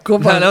jugué a las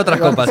copas. A las otras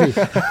copas. Sí.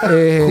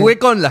 Jugué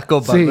con las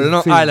copas, sí, pero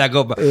no sí. a la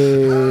copa.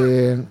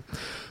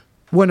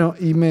 Bueno,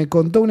 y me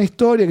contó una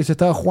historia que ella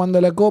estaba jugando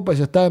a la copa,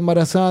 ella estaba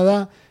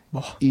embarazada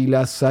y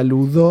la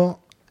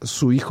saludó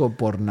su hijo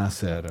por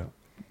nacer.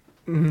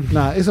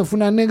 Nada, eso fue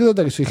una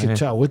anécdota que yo dije,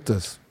 chau, esto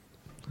es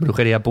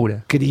Brujería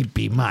pura.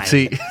 creepy mal.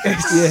 Sí.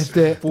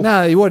 Y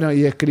nada, y bueno,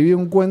 y escribí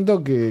un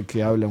cuento que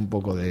habla un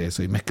poco de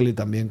eso. Y mezclé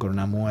también con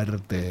una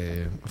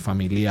muerte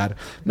familiar.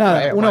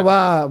 Nada, uno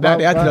va. le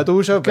agregaste lo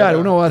tuyo, Claro, pero-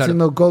 uno va claro.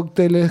 haciendo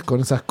cócteles con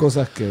esas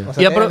cosas que. O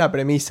sea, Y tenés la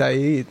premisa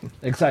ahí.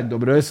 Exacto,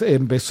 pero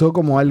empezó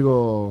como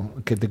algo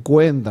que te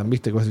cuentan,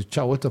 ¿viste? Que vos decís,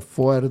 chau, esto es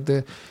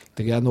fuerte,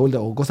 te quedas dando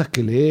vueltas, o cosas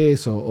que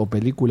lees, o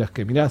películas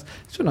que mirás.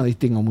 Yo no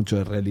distingo mucho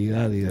de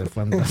realidad y de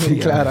fantasía.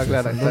 Claro, ¿no?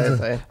 claro, Entonces,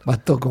 está bien. va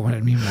todo como en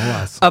el mismo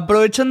vaso.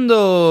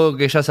 Aprovechando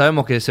que ya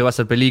sabemos que se va a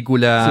hacer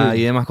película Sí.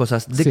 y demás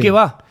cosas, ¿de Sí. qué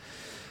va?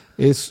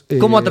 Es,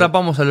 ¿Cómo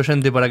atrapamos al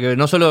oyente para que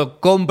no solo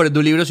compre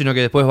tu libro, sino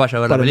que después vaya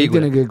a ver la Para mí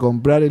película? tiene que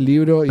comprar el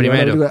libro y, ver la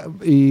Primero.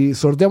 película. Y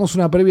sorteamos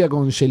una previa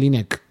con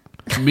Jelinek.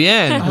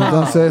 Bien.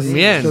 Entonces,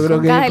 Bien. yo creo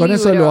Con que cada con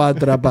eso libro. lo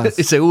atrapás.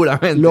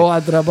 Seguramente.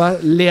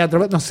 Le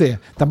atrapás, no sé,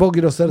 tampoco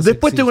quiero ser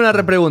Después tengo una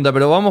sexista. repregunta,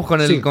 pero vamos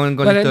con, Sí. con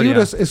Bueno, la el historia.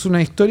 libro es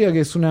una historia que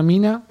es una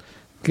mina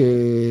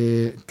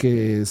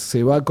que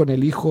se va con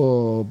el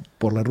hijo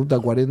por la ruta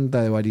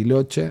 40 de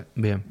Bariloche,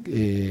 Bien.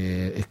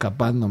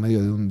 escapando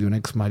medio de un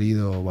ex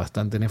marido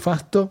bastante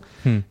nefasto.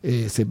 Hmm.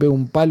 Se pega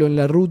un palo en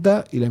la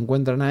ruta y la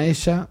encuentran a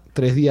ella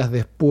 3 días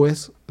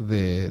después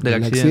del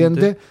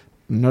accidente.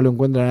 No lo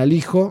encuentran al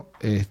hijo.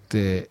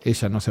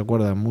 Ella no se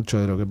acuerda mucho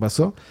de lo que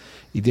pasó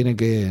y tiene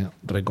que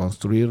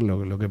reconstruir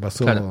lo que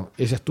pasó. Claro.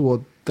 Ella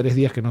estuvo 3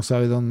 días que no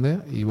sabe dónde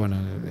y bueno,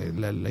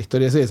 la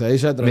historia es esa.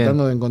 Ella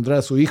tratando de encontrar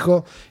a su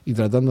hijo y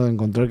tratando de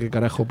encontrar qué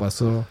carajo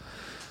pasó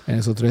en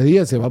esos 3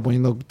 días. Se va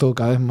poniendo todo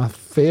cada vez más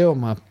feo,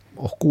 más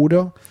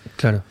oscuro.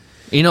 Claro.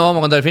 Y no vamos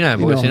a contar el final,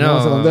 Y porque no, si no. no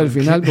vamos a contar el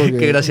final porque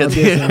Qué gracia no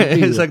tiene tiene.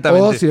 sentido.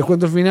 Exactamente. O si les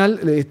cuento el final,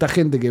 esta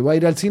gente que va a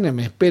ir al cine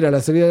me espera a la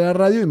salida de la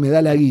radio y me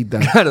da la guita.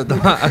 Claro,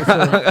 toma.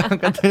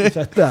 Acá tenés.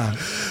 Ya está.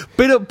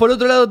 Pero por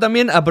otro lado,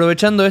 también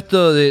aprovechando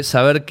esto de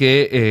saber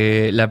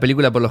que la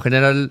película por lo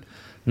general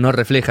no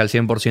refleja el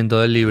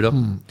 100% del libro.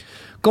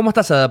 ¿Cómo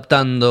estás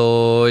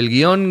adaptando el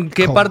guión?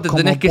 ¿Qué ¿Cómo- parte cómo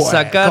tenés que puedo?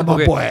 sacar? ¿Cómo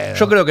Porque puedo?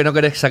 yo creo que no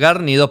querés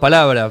sacar ni 2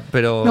 palabras,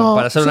 pero No,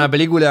 para hacer sí. una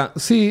película.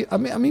 Sí, a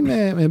mí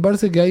me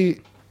parece que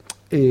hay.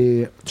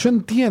 Yo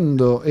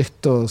entiendo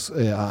estos.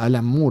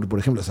 Alan Moore, por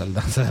ejemplo,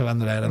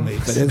 salvando la grande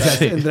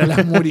diferencia entre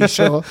Alan Moore y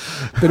yo.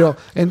 Pero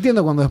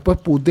entiendo cuando después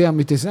putean,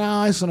 viste, dicen,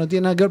 eso no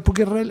tiene nada que ver.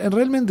 Porque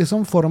realmente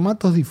son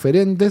formatos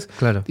diferentes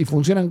Claro. y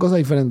funcionan cosas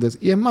diferentes.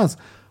 Y es más,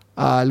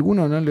 A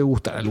alguno no le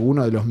gusta, a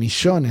alguno de los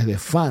millones de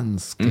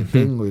fans que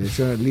tengo y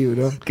leyeron el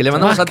libro. Que le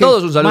mandamos Más a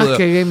todos un saludo. Más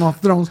que Game of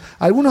Thrones.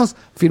 Algunos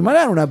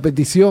firmarán una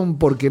petición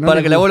porque no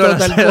Para les que la gustó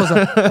vuelvan a tal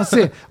hacer. cosa. No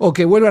sé, o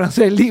que vuelvan a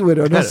hacer el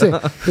libro, no sé.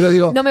 Pero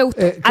digo, No me gustó.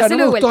 claro, Hacelo no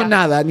me de gustó vuelta.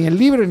 nada, ni el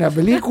libro, ni la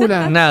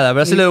película. Nada,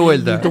 pero hacelo de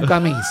vuelta. Ni tu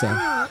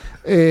camisa.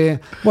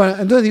 Bueno,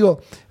 entonces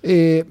digo,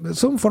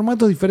 son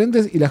formatos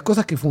diferentes y las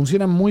cosas que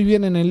funcionan muy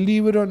bien en el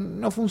libro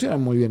no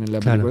funcionan muy bien en la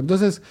película. Claro.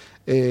 Entonces,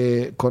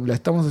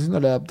 estamos haciendo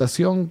la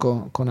adaptación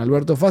con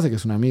Alberto Fase, que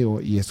es un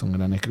amigo y es un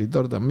gran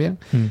escritor también.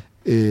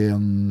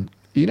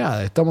 Y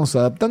nada, estamos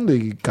adaptando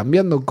y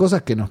cambiando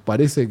cosas que nos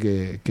parece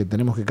que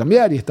tenemos que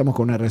cambiar, y estamos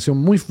con una relación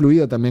muy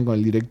fluida también con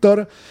el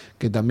director,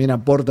 que también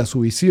aporta su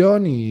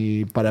visión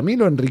y para mí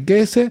lo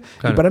enriquece.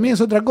 Claro. Y para mí es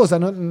otra cosa,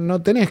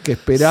 no tenés que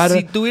esperar.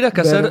 Si tuvieras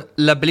que ver- hacer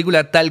la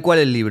película tal cual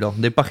el libro,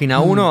 de página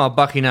 1 a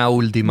página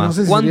última, no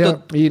sé si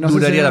 ¿cuánto sería- y no sé si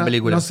duraría sería la una-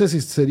 película? No sé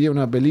si sería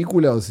una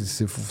película o Una serie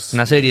de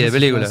no sé si es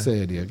película. Una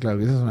serie, claro,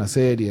 quizás es una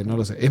serie, no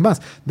lo sé. Es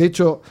más, de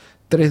hecho,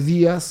 3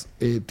 días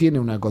tiene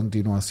una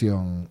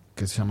continuación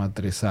que se llama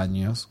 3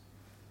 años,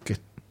 que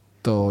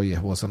estoy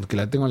esbozando, que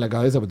la tengo en la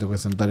cabeza, pero tengo que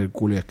sentar el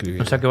culo y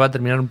escribir. O sea que va a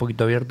terminar un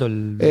poquito abierto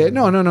el...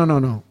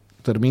 No.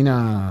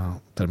 Termina.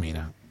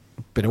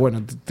 Pero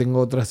bueno, tengo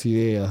otras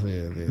ideas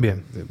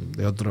Bien.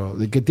 de otro,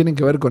 de que tienen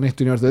que ver con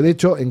este universo. De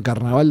hecho, en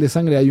Carnaval de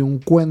Sangre hay un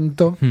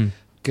cuento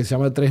que se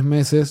llama 3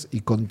 meses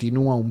y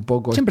continúa un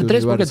poco Siempre este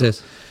 3, ¿por qué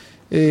universo.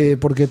 3?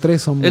 Porque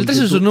 3 son El 3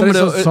 es un multitud-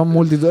 número- son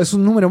multitud, es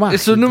un número mágico.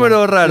 Es un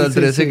número raro el Sí,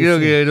 3, sí, creo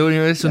sí. que lo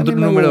único es A un mí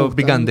me número gusta,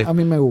 picante. A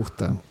mí me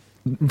gusta.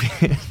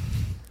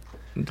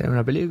 ¿Tenés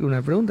una película,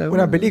 una pregunta?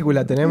 Una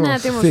película tenemos. Nada,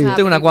 tenemos Sí.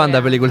 Tengo una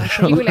cuanta película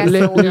yo. Película Le,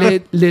 seguro.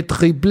 le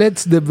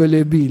triplets de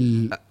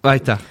Belleville. Ahí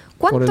está.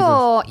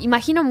 ¿Cuánto?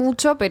 Imagino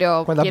mucho,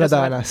 pero. ¿Cuánta quiero plata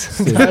saber.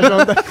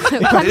 ganas?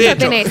 ¿Cuánto Derecho,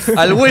 tenés?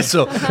 al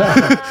hueso.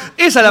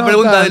 Esa es la No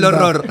pregunta tanta, del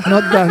horror. No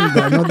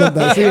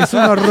tanta. Sí, es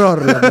un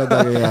horror la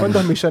plata que gana.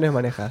 ¿Cuántos millones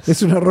manejas?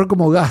 Es un horror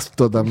como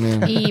gasto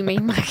también. Y me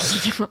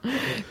imagino.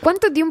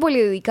 ¿Cuánto tiempo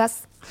le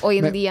dedicas hoy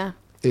en día?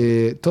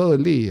 Todo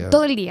el día.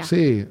 Todo el día.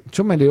 Sí,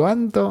 yo me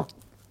levanto,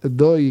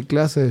 doy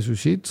clases de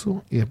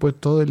jiu-jitsu y después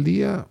todo el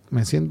día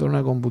me siento en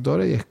una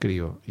computadora y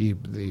escribo. Y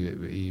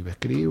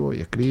escribo y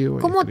escribo.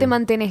 y ¿Cómo te escribo.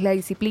 mantienes la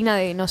disciplina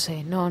de, no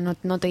sé,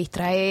 no te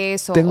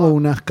distraes? Tengo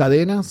unas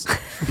cadenas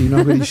y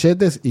unos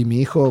grilletes y mi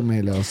hijo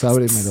me los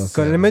abre y me los...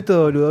 Con el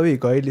método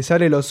Ludovico, ahí le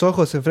sale los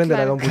ojos enfrente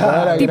Claro. a la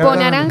computadora. Tipo que no-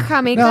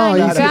 naranja No, y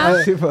mecánica.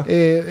 sí, Tipo.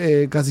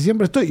 casi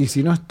siempre estoy, y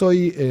si no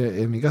estoy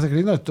en mi casa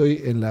escribiendo,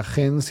 estoy en la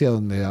agencia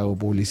donde hago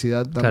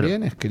publicidad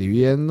también,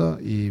 escribiendo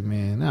y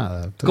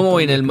nada. estoy ¿Cómo todo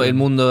viene el bien.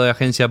 mundo de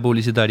agencia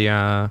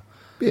publicitaria?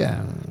 Bien.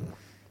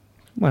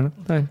 Bueno,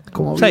 está bien.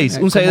 Como 6.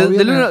 viene- Un 6. como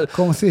viene-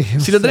 como sí, un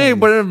Si lo tenés que 6.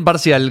 poner en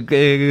parcial,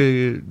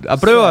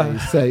 ¿aprueba?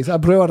 6,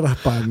 aprueba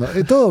raspando.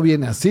 Todo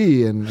viene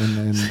así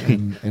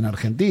en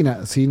Argentina,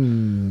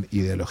 sin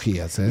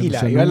ideologías. Y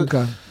Yo igual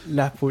nunca...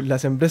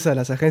 las empresas,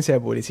 las agencias de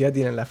publicidad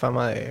tienen la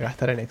fama de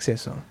gastar en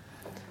exceso.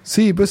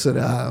 Sí, pues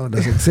era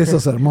los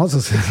excesos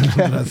hermosos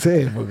en otras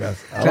épocas.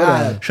 Ahora,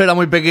 Claro. Yo era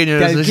muy pequeño.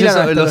 Te alquilan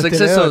hasta Los los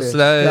excesos.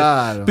 tenedores.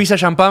 Claro. Pizza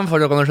champán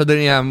fueron cuando yo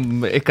tenía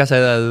escasa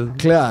edad.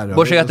 claro.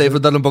 Vos llegaste a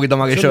disfrutarlo un poquito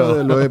más que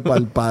yo. Lo he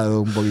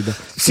palpado un poquito.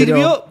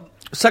 Sirvió,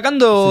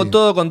 sacando Sí.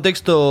 todo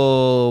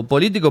contexto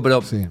político,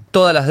 pero Sí.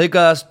 todas las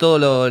décadas,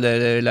 todos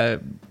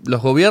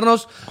los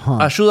gobiernos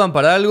Ajá. ayudan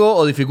para algo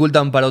o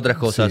dificultan para otras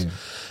cosas. Sí.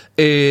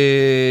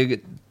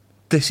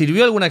 ¿Te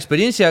sirvió alguna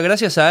experiencia?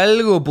 ¿Gracias a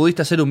algo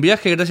pudiste hacer un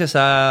viaje? ¿Gracias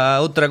a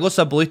otra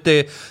cosa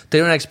pudiste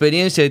tener una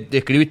experiencia y te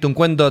escribiste un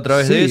cuento a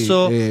través de Sí,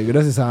 eso?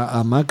 gracias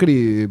a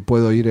Macri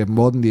puedo ir en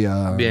Bondi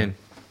a... Bien.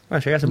 Ah,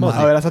 llegás en Ma- vos. A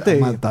ver, Berazategui.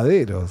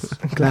 Mataderos.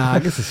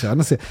 Claro, qué sé yo,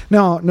 no sé.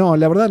 No,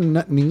 la verdad,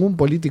 ningún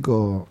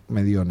político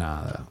me dio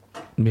nada.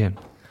 Bien.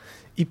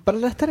 Y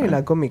para estar en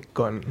la Comic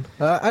Con,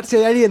 a ver si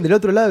hay alguien del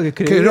otro lado que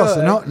escribió. Qué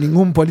groso, ¿no?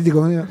 Ningún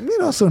político me dio.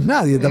 No sos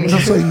nadie, también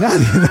no soy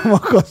nadie,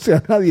 tampoco, o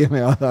sea, nadie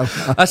me va a dar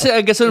nada.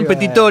 Hay que hacer un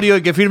petitorio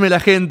y que firme la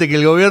gente, que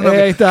el gobierno...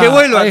 Ahí está, que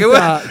vuelva, ahí que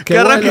está, vuelva. Que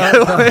arranque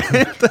vuelva. de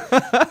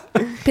vuelta.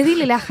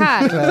 Pedile la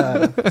JAR.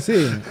 Claro.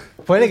 Sí.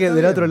 Ponele que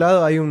del otro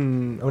lado hay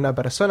una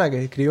persona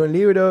que escribió un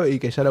libro y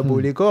que ya lo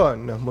publicó,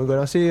 no es muy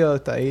conocido,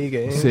 está ahí.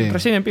 Que Sí.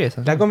 Recién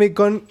empieza. La Comic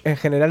Con en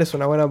general es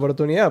una buena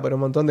oportunidad para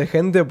un montón de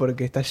gente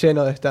porque está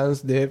lleno de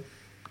stands de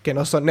que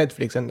no son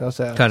Netflix. O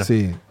sea, Claro.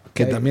 Sí,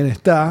 que Ahí. también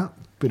está,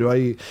 pero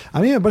hay... A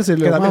mí me parece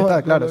Que lo, también más,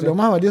 está, claro, lo sí.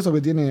 más valioso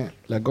que tiene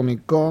la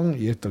Comic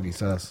Con, y esto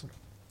quizás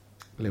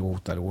le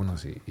gusta a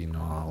algunos y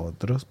no a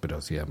otros,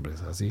 pero siempre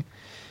es así,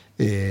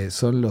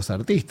 son los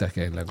artistas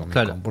que hay en la Comic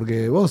Claro. Con.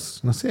 Porque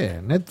vos, no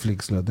sé,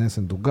 Netflix lo tenés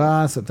en tu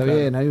casa, está Claro.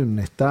 bien, hay un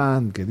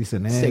stand que dice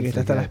Netflix. Sí, que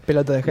está hasta las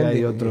pelotas de y gente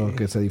hay y- otros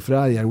que se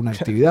disfrazan y alguna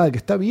actividad que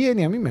está bien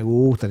y a mí me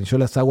gustan y yo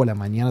las hago a la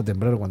mañana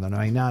temprano cuando no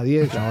hay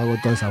nadie, yo hago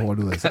todas esas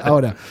boludeces.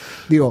 Ahora,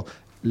 digo,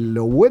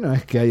 lo bueno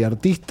es que hay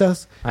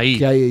artistas, Ahí.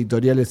 que hay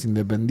editoriales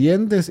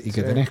independientes y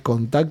que Sí. tenés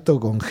contacto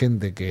con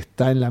gente que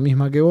está en la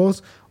misma que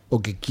vos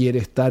o que quiere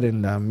estar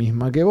en la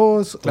misma que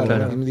vos.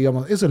 Claro. O,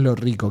 digamos, eso es lo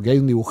rico, que hay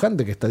un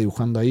dibujante que está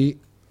dibujando ahí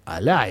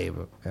Alive,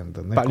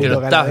 ¿entendés? Palito Que lo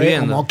estás Canadé,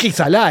 viendo. Como Kiss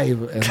Alive,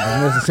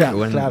 ¿entendés? O sea,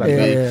 Bueno, claro,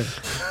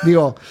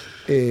 digo,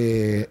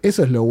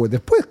 eso es lo bueno.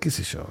 Después, qué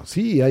sé yo,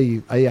 sí,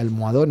 hay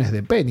almohadones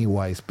de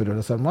Pennywise, pero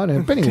los almohadones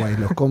de Pennywise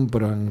los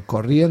compro en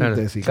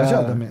Corrientes y Callao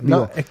Claro. también. No,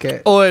 Digo, es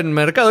que. O en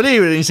Mercado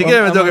Libre, ni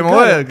siquiera me tengo que claro,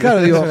 mover.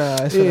 claro, digo,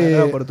 es una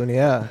nueva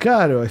oportunidad.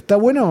 Claro, está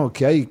bueno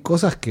que hay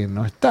cosas que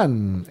no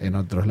están en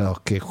otros lados,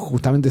 que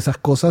justamente esas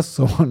cosas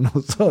somos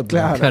nosotros.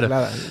 Claro, Claro.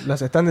 claro. Los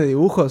stands de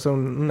dibujos son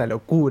una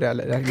locura.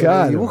 La que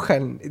Claro.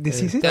 dibujan.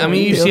 Decís, A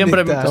mí ¿dónde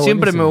siempre, está?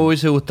 siempre me buenísimo.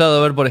 hubiese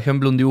gustado ver, por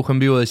ejemplo, un dibujo en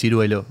vivo de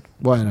Ciruelo.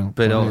 Bueno,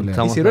 Pero ponele.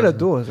 estamos- Y Ciruelo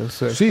tuvo su Sí,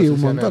 un exposición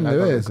montón en de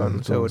la veces. Comic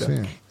Con, seguro. Sí.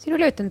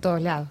 Ciruelo está en todos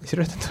lados. Y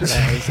Ciruelo está en todos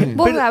lados, sí.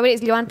 Vos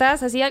abrís,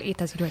 levantás así y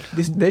está Ciruelo.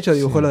 De hecho,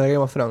 dibujó los de Game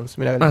of Thrones.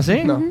 Mirá que ¿Ah,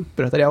 sí? No,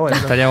 pero estaría bueno.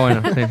 ¿no? Estaría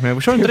bueno.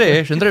 Sí. Yo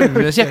entré,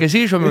 me decías que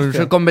sí,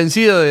 yo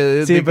convencido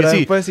de Sí, que pero sí.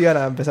 después iban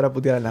a empezar a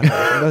putear en las redes.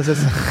 Entonces,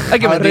 Hay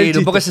que agarré el mentir,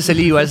 un poco chiste. ese es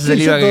el IVA, ese es Sí, el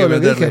yo IVA que hay todo que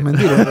lo que dije es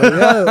meterle. mentira. En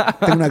realidad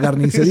tengo una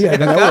carnicería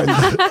acá a la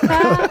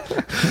vuelta.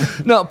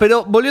 No,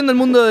 pero volviendo al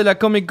mundo de la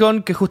Comic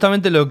Con, que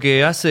justamente lo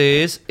que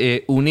hace es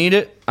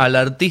unir al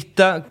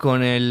artista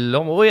con el,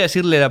 voy a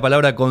decirle la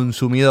palabra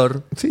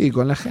consumidor, Sí,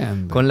 con la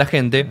gente. con la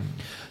gente.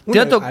 Uno,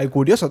 Teatro, al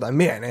curioso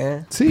también,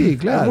 ¿eh? Sí,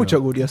 claro. Hay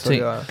mucho curioso Sí.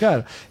 que va.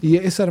 Claro, y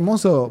es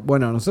hermoso,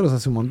 bueno, nosotros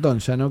hace un montón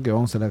ya, ¿no? Que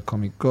vamos a la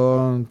Comic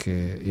Con,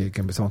 y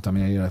que empezamos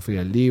también a ir a la Feria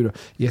del Libro,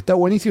 y está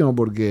buenísimo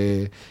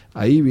porque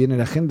ahí viene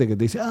la gente que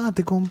te dice,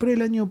 te compré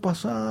el año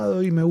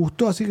pasado y me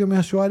gustó, así que me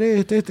va a llevar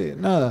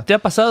nada. ¿te ha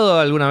pasado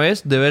alguna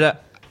vez de ver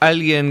a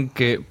alguien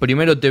que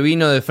primero te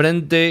vino de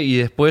frente y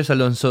después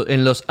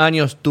en los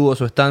años tuvo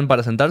su stand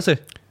para sentarse?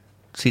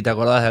 Si te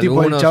acordás de Tipo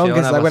alguno, el chabón si que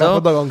alguna sacó una pasó.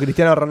 foto con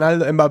Cristiano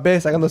Ronaldo, Mbappé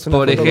sacándose una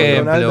Por foto ejemplo,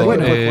 con Ronaldo y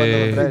bueno, después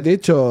jugando contra él. De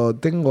hecho,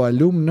 tengo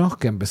alumnos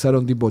que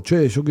empezaron tipo,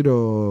 che, yo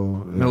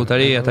quiero... Me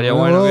gustaría, estaría no,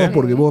 bueno que-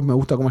 porque vos me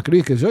gusta cómo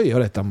escribís, que yo, y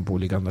ahora están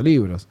publicando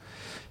libros.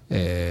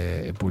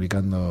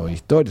 Publicando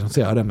historias, no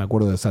sé, ahora me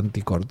acuerdo de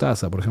Santi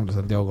Cortázar, por ejemplo,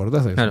 Santiago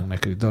Cortázar, que Claro. es un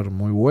escritor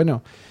muy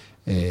bueno.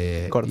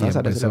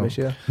 Cortázar y es el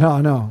apellido.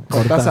 No,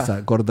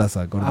 ¿Cortázar?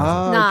 Cortázar.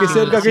 Ah, No, qué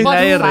cerca que sí, La Por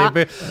R,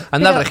 favor.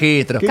 anda al Pero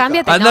registro.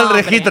 cámbiate Anda al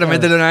nombre. registro,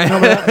 métele una No,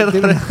 R.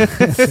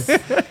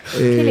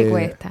 ¿Qué le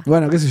cuesta?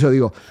 Bueno, qué sé yo,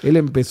 digo, él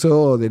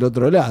empezó del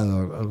otro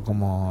lado,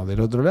 como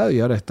del otro lado,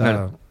 y ahora está,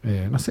 Claro.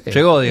 no sé.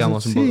 Llegó,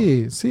 digamos, un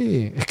Sí,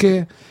 sí. Es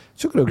que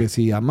yo creo que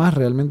si amás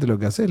realmente lo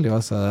que haces, le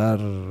vas a dar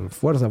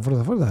fuerza,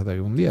 hasta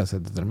que un día se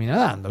te termina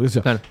dando. Qué sé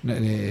yo. Claro.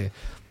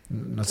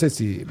 No sé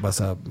si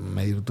vas a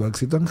medir tu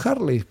éxito en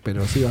Harley,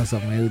 pero sí vas a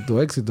medir tu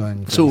éxito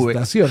en Sube.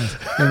 felicitaciones,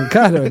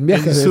 en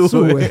viajes de Sube.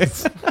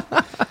 subes.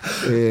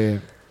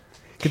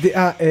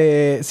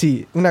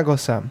 Sí, una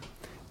cosa.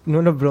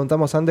 No lo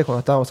preguntamos antes cuando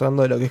estábamos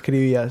hablando de lo que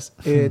escribías.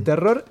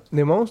 ¿Terror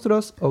de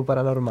monstruos o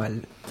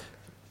paranormal?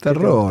 ¿Qué te gusta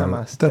Terror,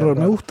 más? terror,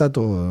 me gusta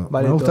todo.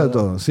 Vale me gusta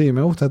todo. todo. Sí,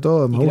 me gusta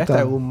todo. ¿Y Me creaste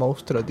gusta. algún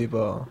monstruo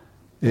tipo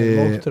el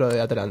Eh, monstruo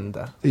de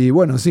Atlanta? Y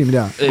bueno, sí,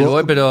 mirá.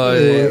 Pero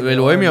el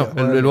bohemio,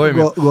 el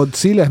bohemio.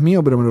 Godzilla es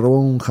mío, pero me lo robó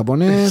un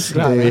japonés.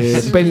 Claro.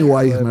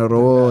 Pennywise me lo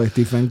robó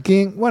Stephen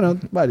King. Bueno,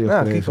 varios.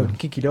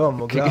 Qué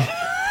quilombo, claro.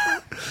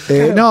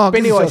 No, qué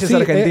sé Pennywise yo, es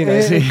argentino,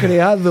 He sí.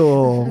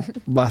 creado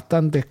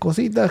bastantes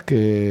cositas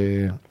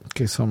que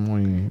son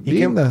muy ¿Y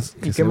lindas. qué,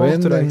 que y se qué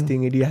monstruo venden.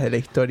 distinguirías de la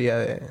historia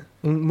de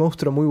un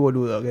monstruo muy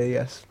boludo que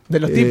digas? De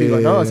los típicos,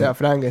 ¿no? O sea,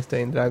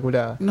 Frankenstein,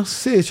 Drácula. No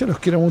sé, yo los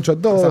quiero mucho a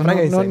todos. O sea, no,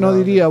 Frankenstein, no no,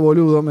 diría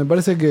boludo. Me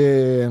parece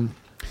que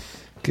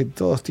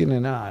todos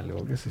tienen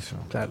algo, qué sé yo.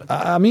 Claro.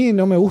 A mí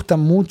no me gusta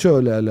mucho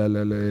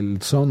el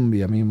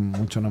zombie, a mí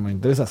mucho no me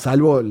interesa,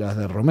 salvo las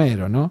de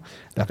Romero, ¿no?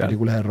 Las Claro.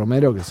 películas de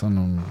Romero, que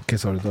son que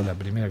sobre todo la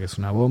primera, que es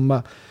una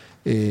bomba.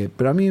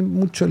 Pero a mí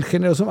mucho el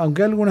género zombie,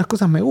 aunque algunas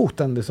cosas me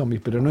gustan de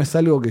zombies, pero no es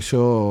algo que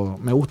yo...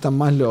 Me gustan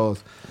más los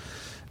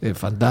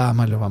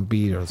fantasmas, los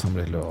vampiros, los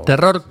hombres lobos.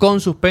 ¿Terror con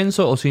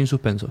suspenso o sin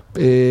suspenso?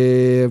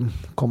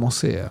 Como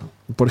sea.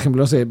 Por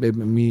ejemplo, no sé,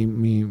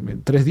 mi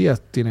 3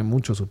 días tiene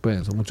mucho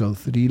suspenso, mucho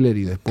thriller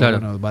y después Claro.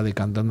 bueno, va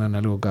decantando en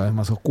algo cada vez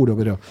más oscuro,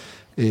 pero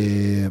Y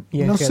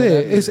en no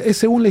general- sé, es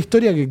según la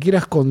historia que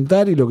quieras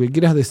contar y lo que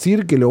quieras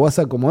decir que lo vas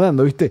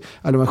acomodando, ¿viste?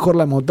 A lo mejor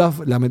la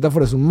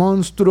metáfora es un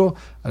monstruo,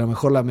 a lo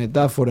mejor la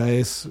metáfora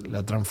es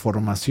la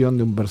transformación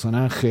de un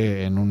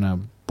personaje en una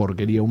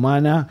porquería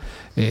humana,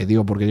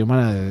 digo porquería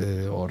humana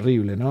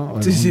horrible, ¿no?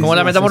 Sí, sí, Como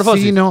la Un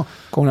metamorfosis. asesino,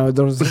 como una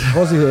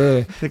metamorfosis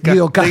de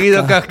Guido De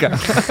Guido Casca.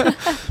 Casca.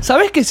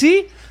 ¿Sabés que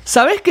sí?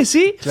 ¿Sabés que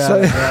sí?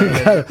 Claro,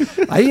 Claro.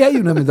 Ahí hay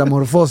una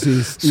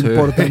metamorfosis Sí.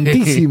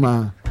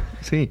 importantísima.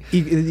 Sí.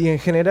 Y en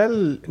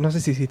general, no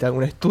sé si hiciste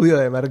algún estudio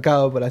de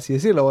mercado, por así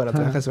decirlo. Bueno,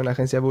 trabajas en una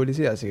agencia de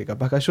publicidad, así que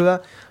capaz que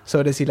ayuda.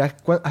 Sobre si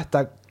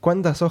hasta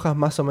cuántas hojas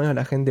más o menos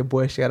la gente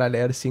puede llegar a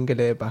leer sin que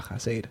le dé paja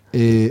seguir.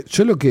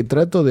 Yo lo que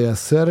trato de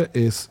hacer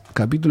es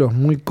capítulos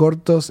muy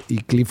cortos y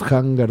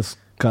cliffhangers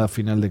cada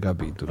final de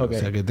capítulo. Ok. O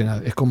sea que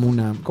es como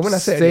una Como una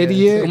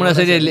serie. Como una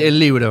serie, el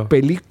libro.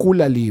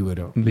 película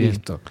libro. Bien.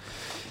 Listo.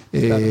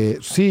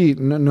 Sí,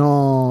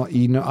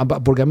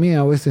 porque a mí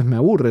a veces me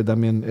aburre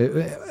también.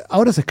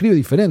 Ahora se escribe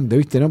diferente,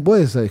 ¿viste? No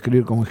puedes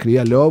escribir como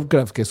escribía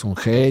Lovecraft, que es un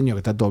genio, que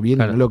está todo bien,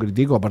 Claro. y no lo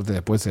critico, aparte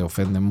después se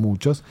ofenden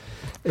muchos.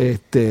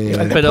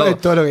 Pero- de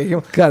todo lo que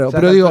dijimos. Claro, Ya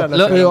pero la digo, altura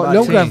no pero se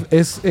Lovecraft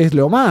es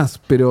lo más,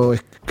 pero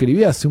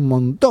escribía hace un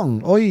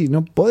montón. Hoy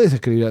no podés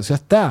escribir, ya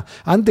está.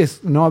 Antes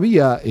no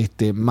había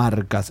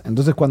marcas,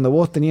 entonces cuando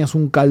vos tenías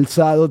un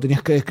calzado,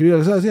 tenías que describir el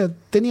calzado, decía,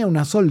 tenía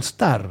una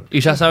Solstar.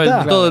 Y ya sabe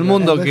está. todo el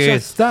mundo Entonces que ya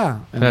es. está.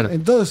 Claro.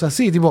 Entonces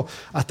así, tipo,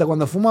 hasta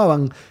cuando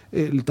fumaban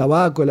el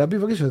tabaco, la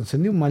pipa, aquello,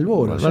 encendí un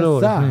Malboro, ya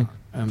Marlboro, está.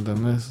 sí.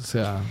 ¿Entendés? O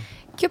sea,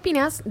 ¿Qué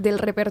opinas del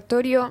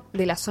repertorio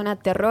de la zona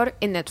terror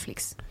en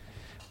Netflix?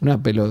 una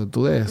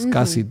pelotudez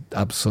casi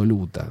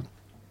absoluta.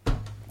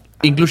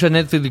 ¿Incluye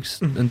Netflix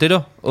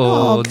entero?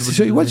 ¿O No, qué sé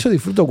yo, igual yo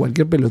disfruto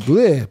cualquier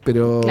pelotudez,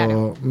 pero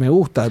Claro. me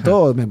gusta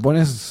todo. Me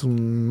pones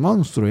un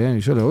monstruo y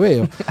yo lo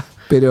veo.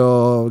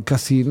 Pero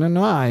casi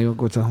no hay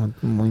cosas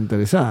muy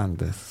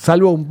interesantes.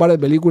 Salvo un par de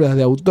películas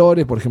de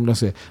autores, por ejemplo, no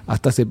sé,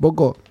 hasta hace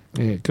poco,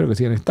 creo que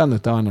siguen estando,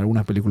 estaban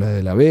algunas películas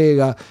de La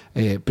Vega,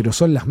 pero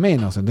son las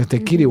menos. Entonces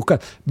te quiere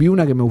buscar. Vi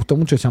una que me gustó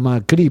mucho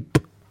llamada Creep.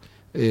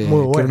 Muy que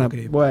buena, era una-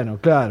 Creep. Bueno,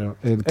 claro.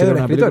 Que Es era un una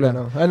escritor, película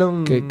 ¿no? Ah, no,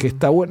 un- que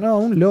está bueno. No,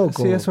 un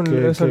loco. Sí, es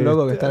un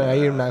loco que está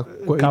ahí en una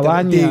cuevita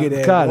cabaña, del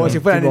tigre, claro, como si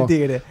fueran tipo, el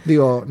tigre.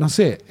 Digo, no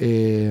sé,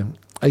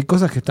 hay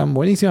cosas que están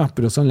buenísimas,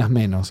 pero son las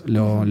menos.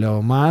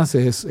 Lo más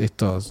es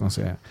estos, no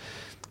sé,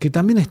 que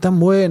también están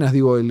buenas,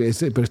 digo,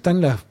 pero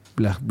están las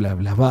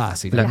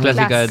básicas. La Las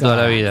clásica de toda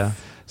la clásicas. vida.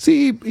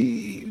 Sí,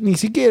 y ni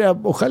siquiera,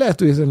 ojalá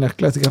estuviesen las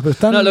clásicas, pero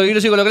están... No, lo que quiero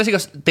decir con la clásica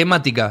es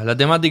temática. La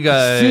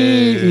temática.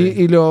 Sí,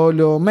 y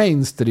lo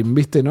mainstream,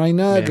 ¿viste? No hay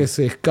nada Bien. que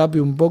se escape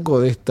un poco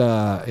de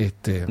esta,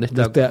 esta de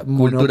este cultura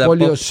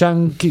monopolio pop.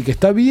 yankee, que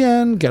está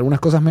bien, que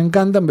algunas cosas me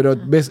encantan, pero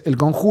ves el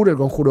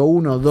Conjuro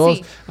 1, 2,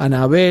 Sí.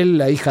 Anabel,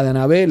 la hija de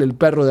Anabel, el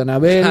perro de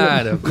Anabel,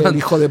 Claro. el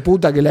hijo de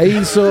puta que la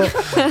hizo,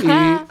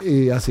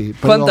 y así.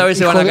 ¿Cuántas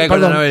veces hijo van a caer con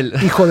perdón, Anabel?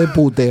 Hijo de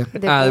pute.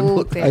 De Ah, de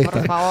pute, ahí por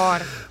está.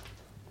 favor.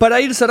 Para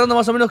ir cerrando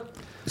más o menos,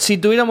 si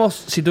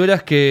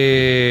tuvieras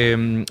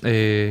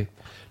que...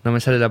 no me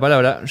sale la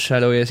palabra, ya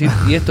lo voy a decir,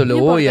 y esto lo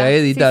No voy importa. a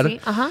editar. Sí, sí,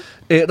 ajá.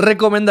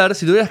 Recomendar,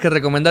 si tuvieras que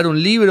recomendar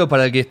un libro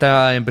para el que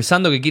está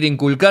empezando, que quiere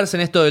inculcarse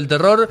en esto del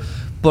terror,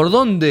 ¿por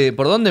dónde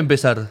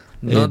empezar?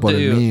 No Por te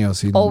el digo- mío,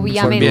 sin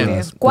Obviamente. son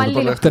dudas. ¿Cuál por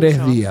de la- los 3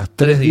 tuyos? días,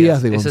 3 3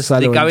 días de Ese es Gonzalo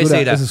de Ventura.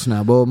 cabecera. Esa es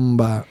una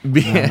bomba.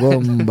 Bien. Una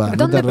bomba. No te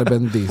 ¿Dónde-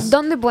 arrepentís.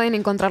 ¿Dónde pueden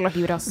encontrar los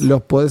libros?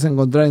 Los podés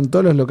encontrar en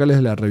todos los locales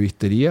de la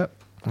revistería,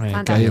 que hay en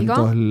Fantástico.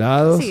 todos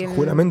lados. Sí,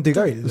 Juramento y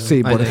cabildo. Sí,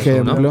 Ahí por tenés,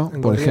 ejemplo, ¿no?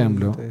 En por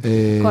ejemplo.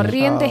 Corrientes.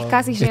 Corrientes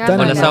casi están llegando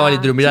Con la en- sábana y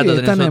triunvirato sí,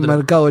 tenés están en otro.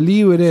 Mercado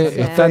Libre,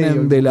 Sí. están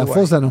en De la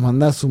Uruguay. Fosa, nos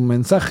mandás un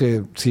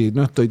mensaje, si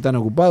no estoy tan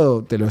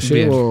ocupado, te lo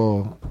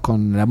llevo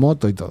con la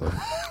moto y todo.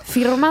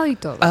 Firmado y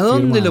todo. ¿A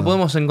dónde Firmado. lo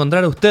podemos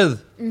encontrar a usted,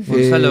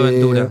 Gonzalo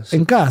Ventura?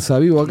 En casa,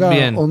 vivo acá,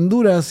 Bien.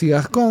 Honduras y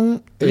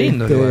Gascón.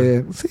 Lindo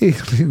lugar. Sí,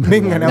 lindo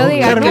Vengan a No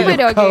diga buscarme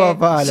número los que-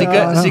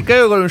 cagapalos. Si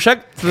caigo con un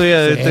jack,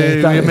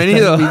 Está-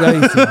 bienvenido. está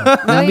invitadísimo.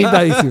 No,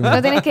 Invitadísimo.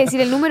 no tenés que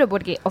decir el número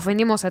porque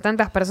ofendimos a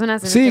tantas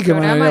personas en Sí, este que me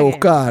van a ir programa a que-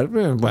 buscar.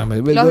 Bueno,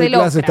 me Los doy de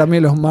clases Lofra.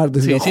 también los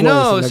martes y Sí, los si jueves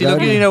en no, la si lo academia.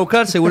 quieren ir a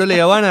buscar, seguro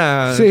le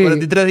Habana, Sí,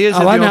 4310,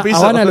 Habana, séptimo piso.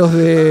 Habana los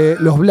de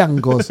los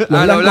blancos. Los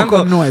Ah, blancos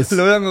con nuez.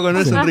 Lo blanco con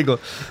nuez son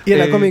ricos. Y en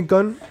la Eh, Comic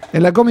Con,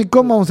 En la Comic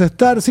Con vamos a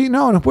estar. Sí,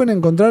 no, nos pueden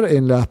encontrar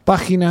en las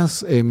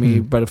páginas, en mi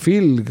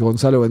perfil,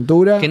 Gonzalo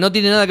Ventura. Que no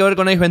tiene nada que ver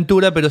con Ace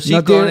Ventura, pero sí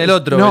No con tiene- el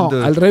otro No,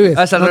 Ventura. al revés.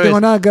 Ah, es al no revés.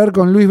 tengo nada que ver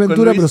con Luis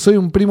Ventura, Luis. pero soy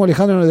un primo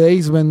lejano de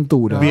Ace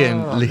Ventura.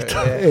 Bien, listo.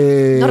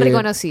 No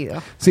reconocido.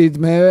 Sí,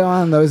 me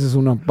manda a veces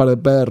unos par de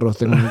perros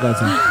tengo en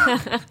casa.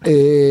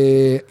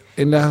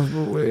 Después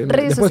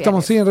sociales.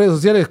 estamos sí, en redes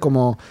sociales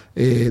como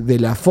De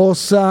la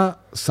Fosa,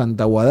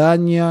 Santa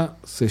Guadaña,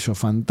 Sello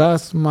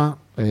Fantasma.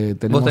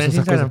 Tenemos tenés esas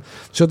Instagram?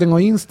 cosas. Yo tengo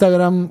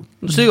Instagram.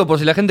 Yo digo, por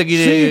si la gente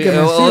quiere Sí, que me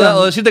o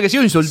sigan. decirte que sí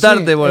o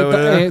insultarte. Sí,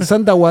 por-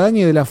 Santa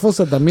Guadaña y De la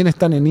Fosa también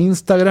están en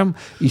Instagram.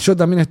 Y yo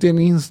también estoy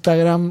en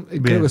Instagram.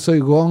 Creo Bien. que soy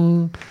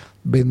Gon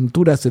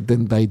Ventura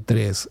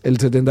 73. El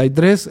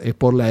 73 es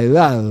por la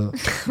edad.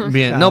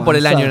 Bien, no por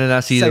el año de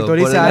nacido, Se por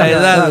actualiza la año,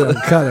 edad.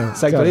 Claro,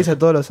 se actualiza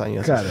todos los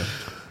años. Claro.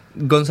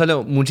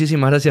 Gonzalo,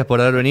 muchísimas gracias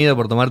por haber venido,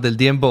 por tomarte el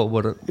tiempo,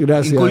 por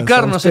Gracias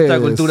inculcarnos a esta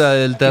ustedes. cultura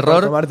del Por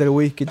terror. tomarte el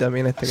whisky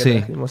también que Sí,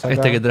 trajimos acá.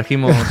 este que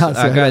trajimos Gracias,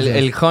 acá, gracias.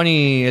 el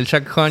honey, el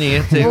Jack Honey,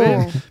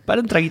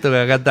 para un traguito que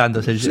acá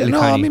tanto es el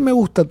No, a honey. mí me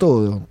gusta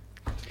todo.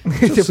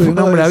 Yo soy un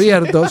hombre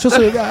abierto.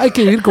 Hay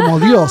que vivir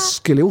como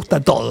Dios, que le gusta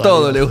todo.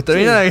 Todo le gusta, no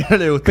hay nada que no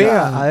le guste.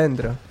 Pega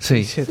adentro. Sí.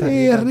 está Sí,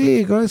 bien. es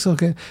rico eso.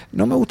 Que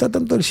no me gusta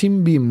tanto el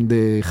Jim Beam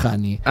de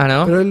Honey. Ah,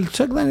 ¿no? Pero el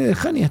Jack Daniel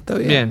de Honey está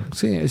bien. Bien.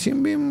 Sí, el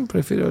Jim Beam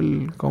prefiero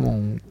el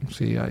común.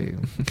 Sí, hay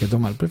que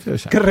tomar. Prefiero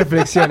Jack. Qué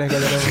reflexiones que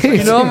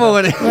tenemos. Y nos vamos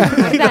con,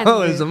 Bastante. nos vamos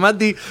con eso.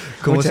 Mati,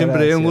 como Muchas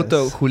siempre, un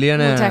gracias. gusto.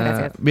 Juliana, Muchas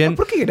gracias. bien.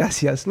 ¿Por qué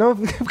gracias? ¿No?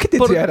 ¿Por qué te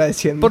Por- estoy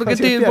agradeciendo? Porque,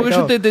 Así al fin y al porque yo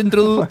cabo. te Por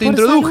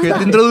introduje, saludar.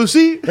 te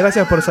introducí.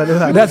 Gracias por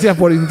saludar. Gracias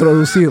por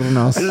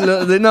introducirnos.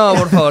 No,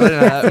 por favor, de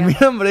nada. Mi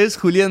nombre es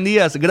Julián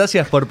Díaz.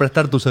 Gracias por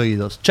prestar tus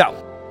oídos. Chao.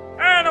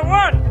 And a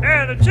one,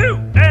 and a two,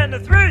 and a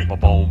three.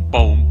 Boom,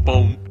 boom,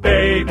 boom.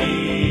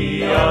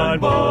 Baby on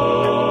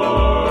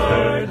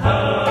board,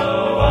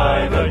 how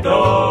I've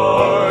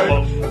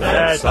adored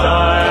that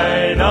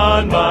sign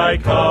on my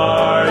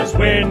car's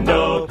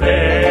window pane.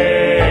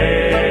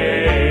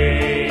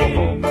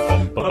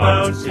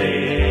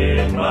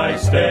 Bouncing my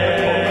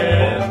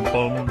step,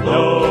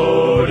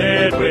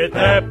 loaded with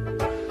pep,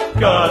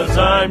 'cause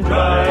I'm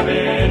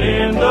driving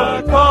in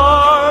the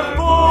car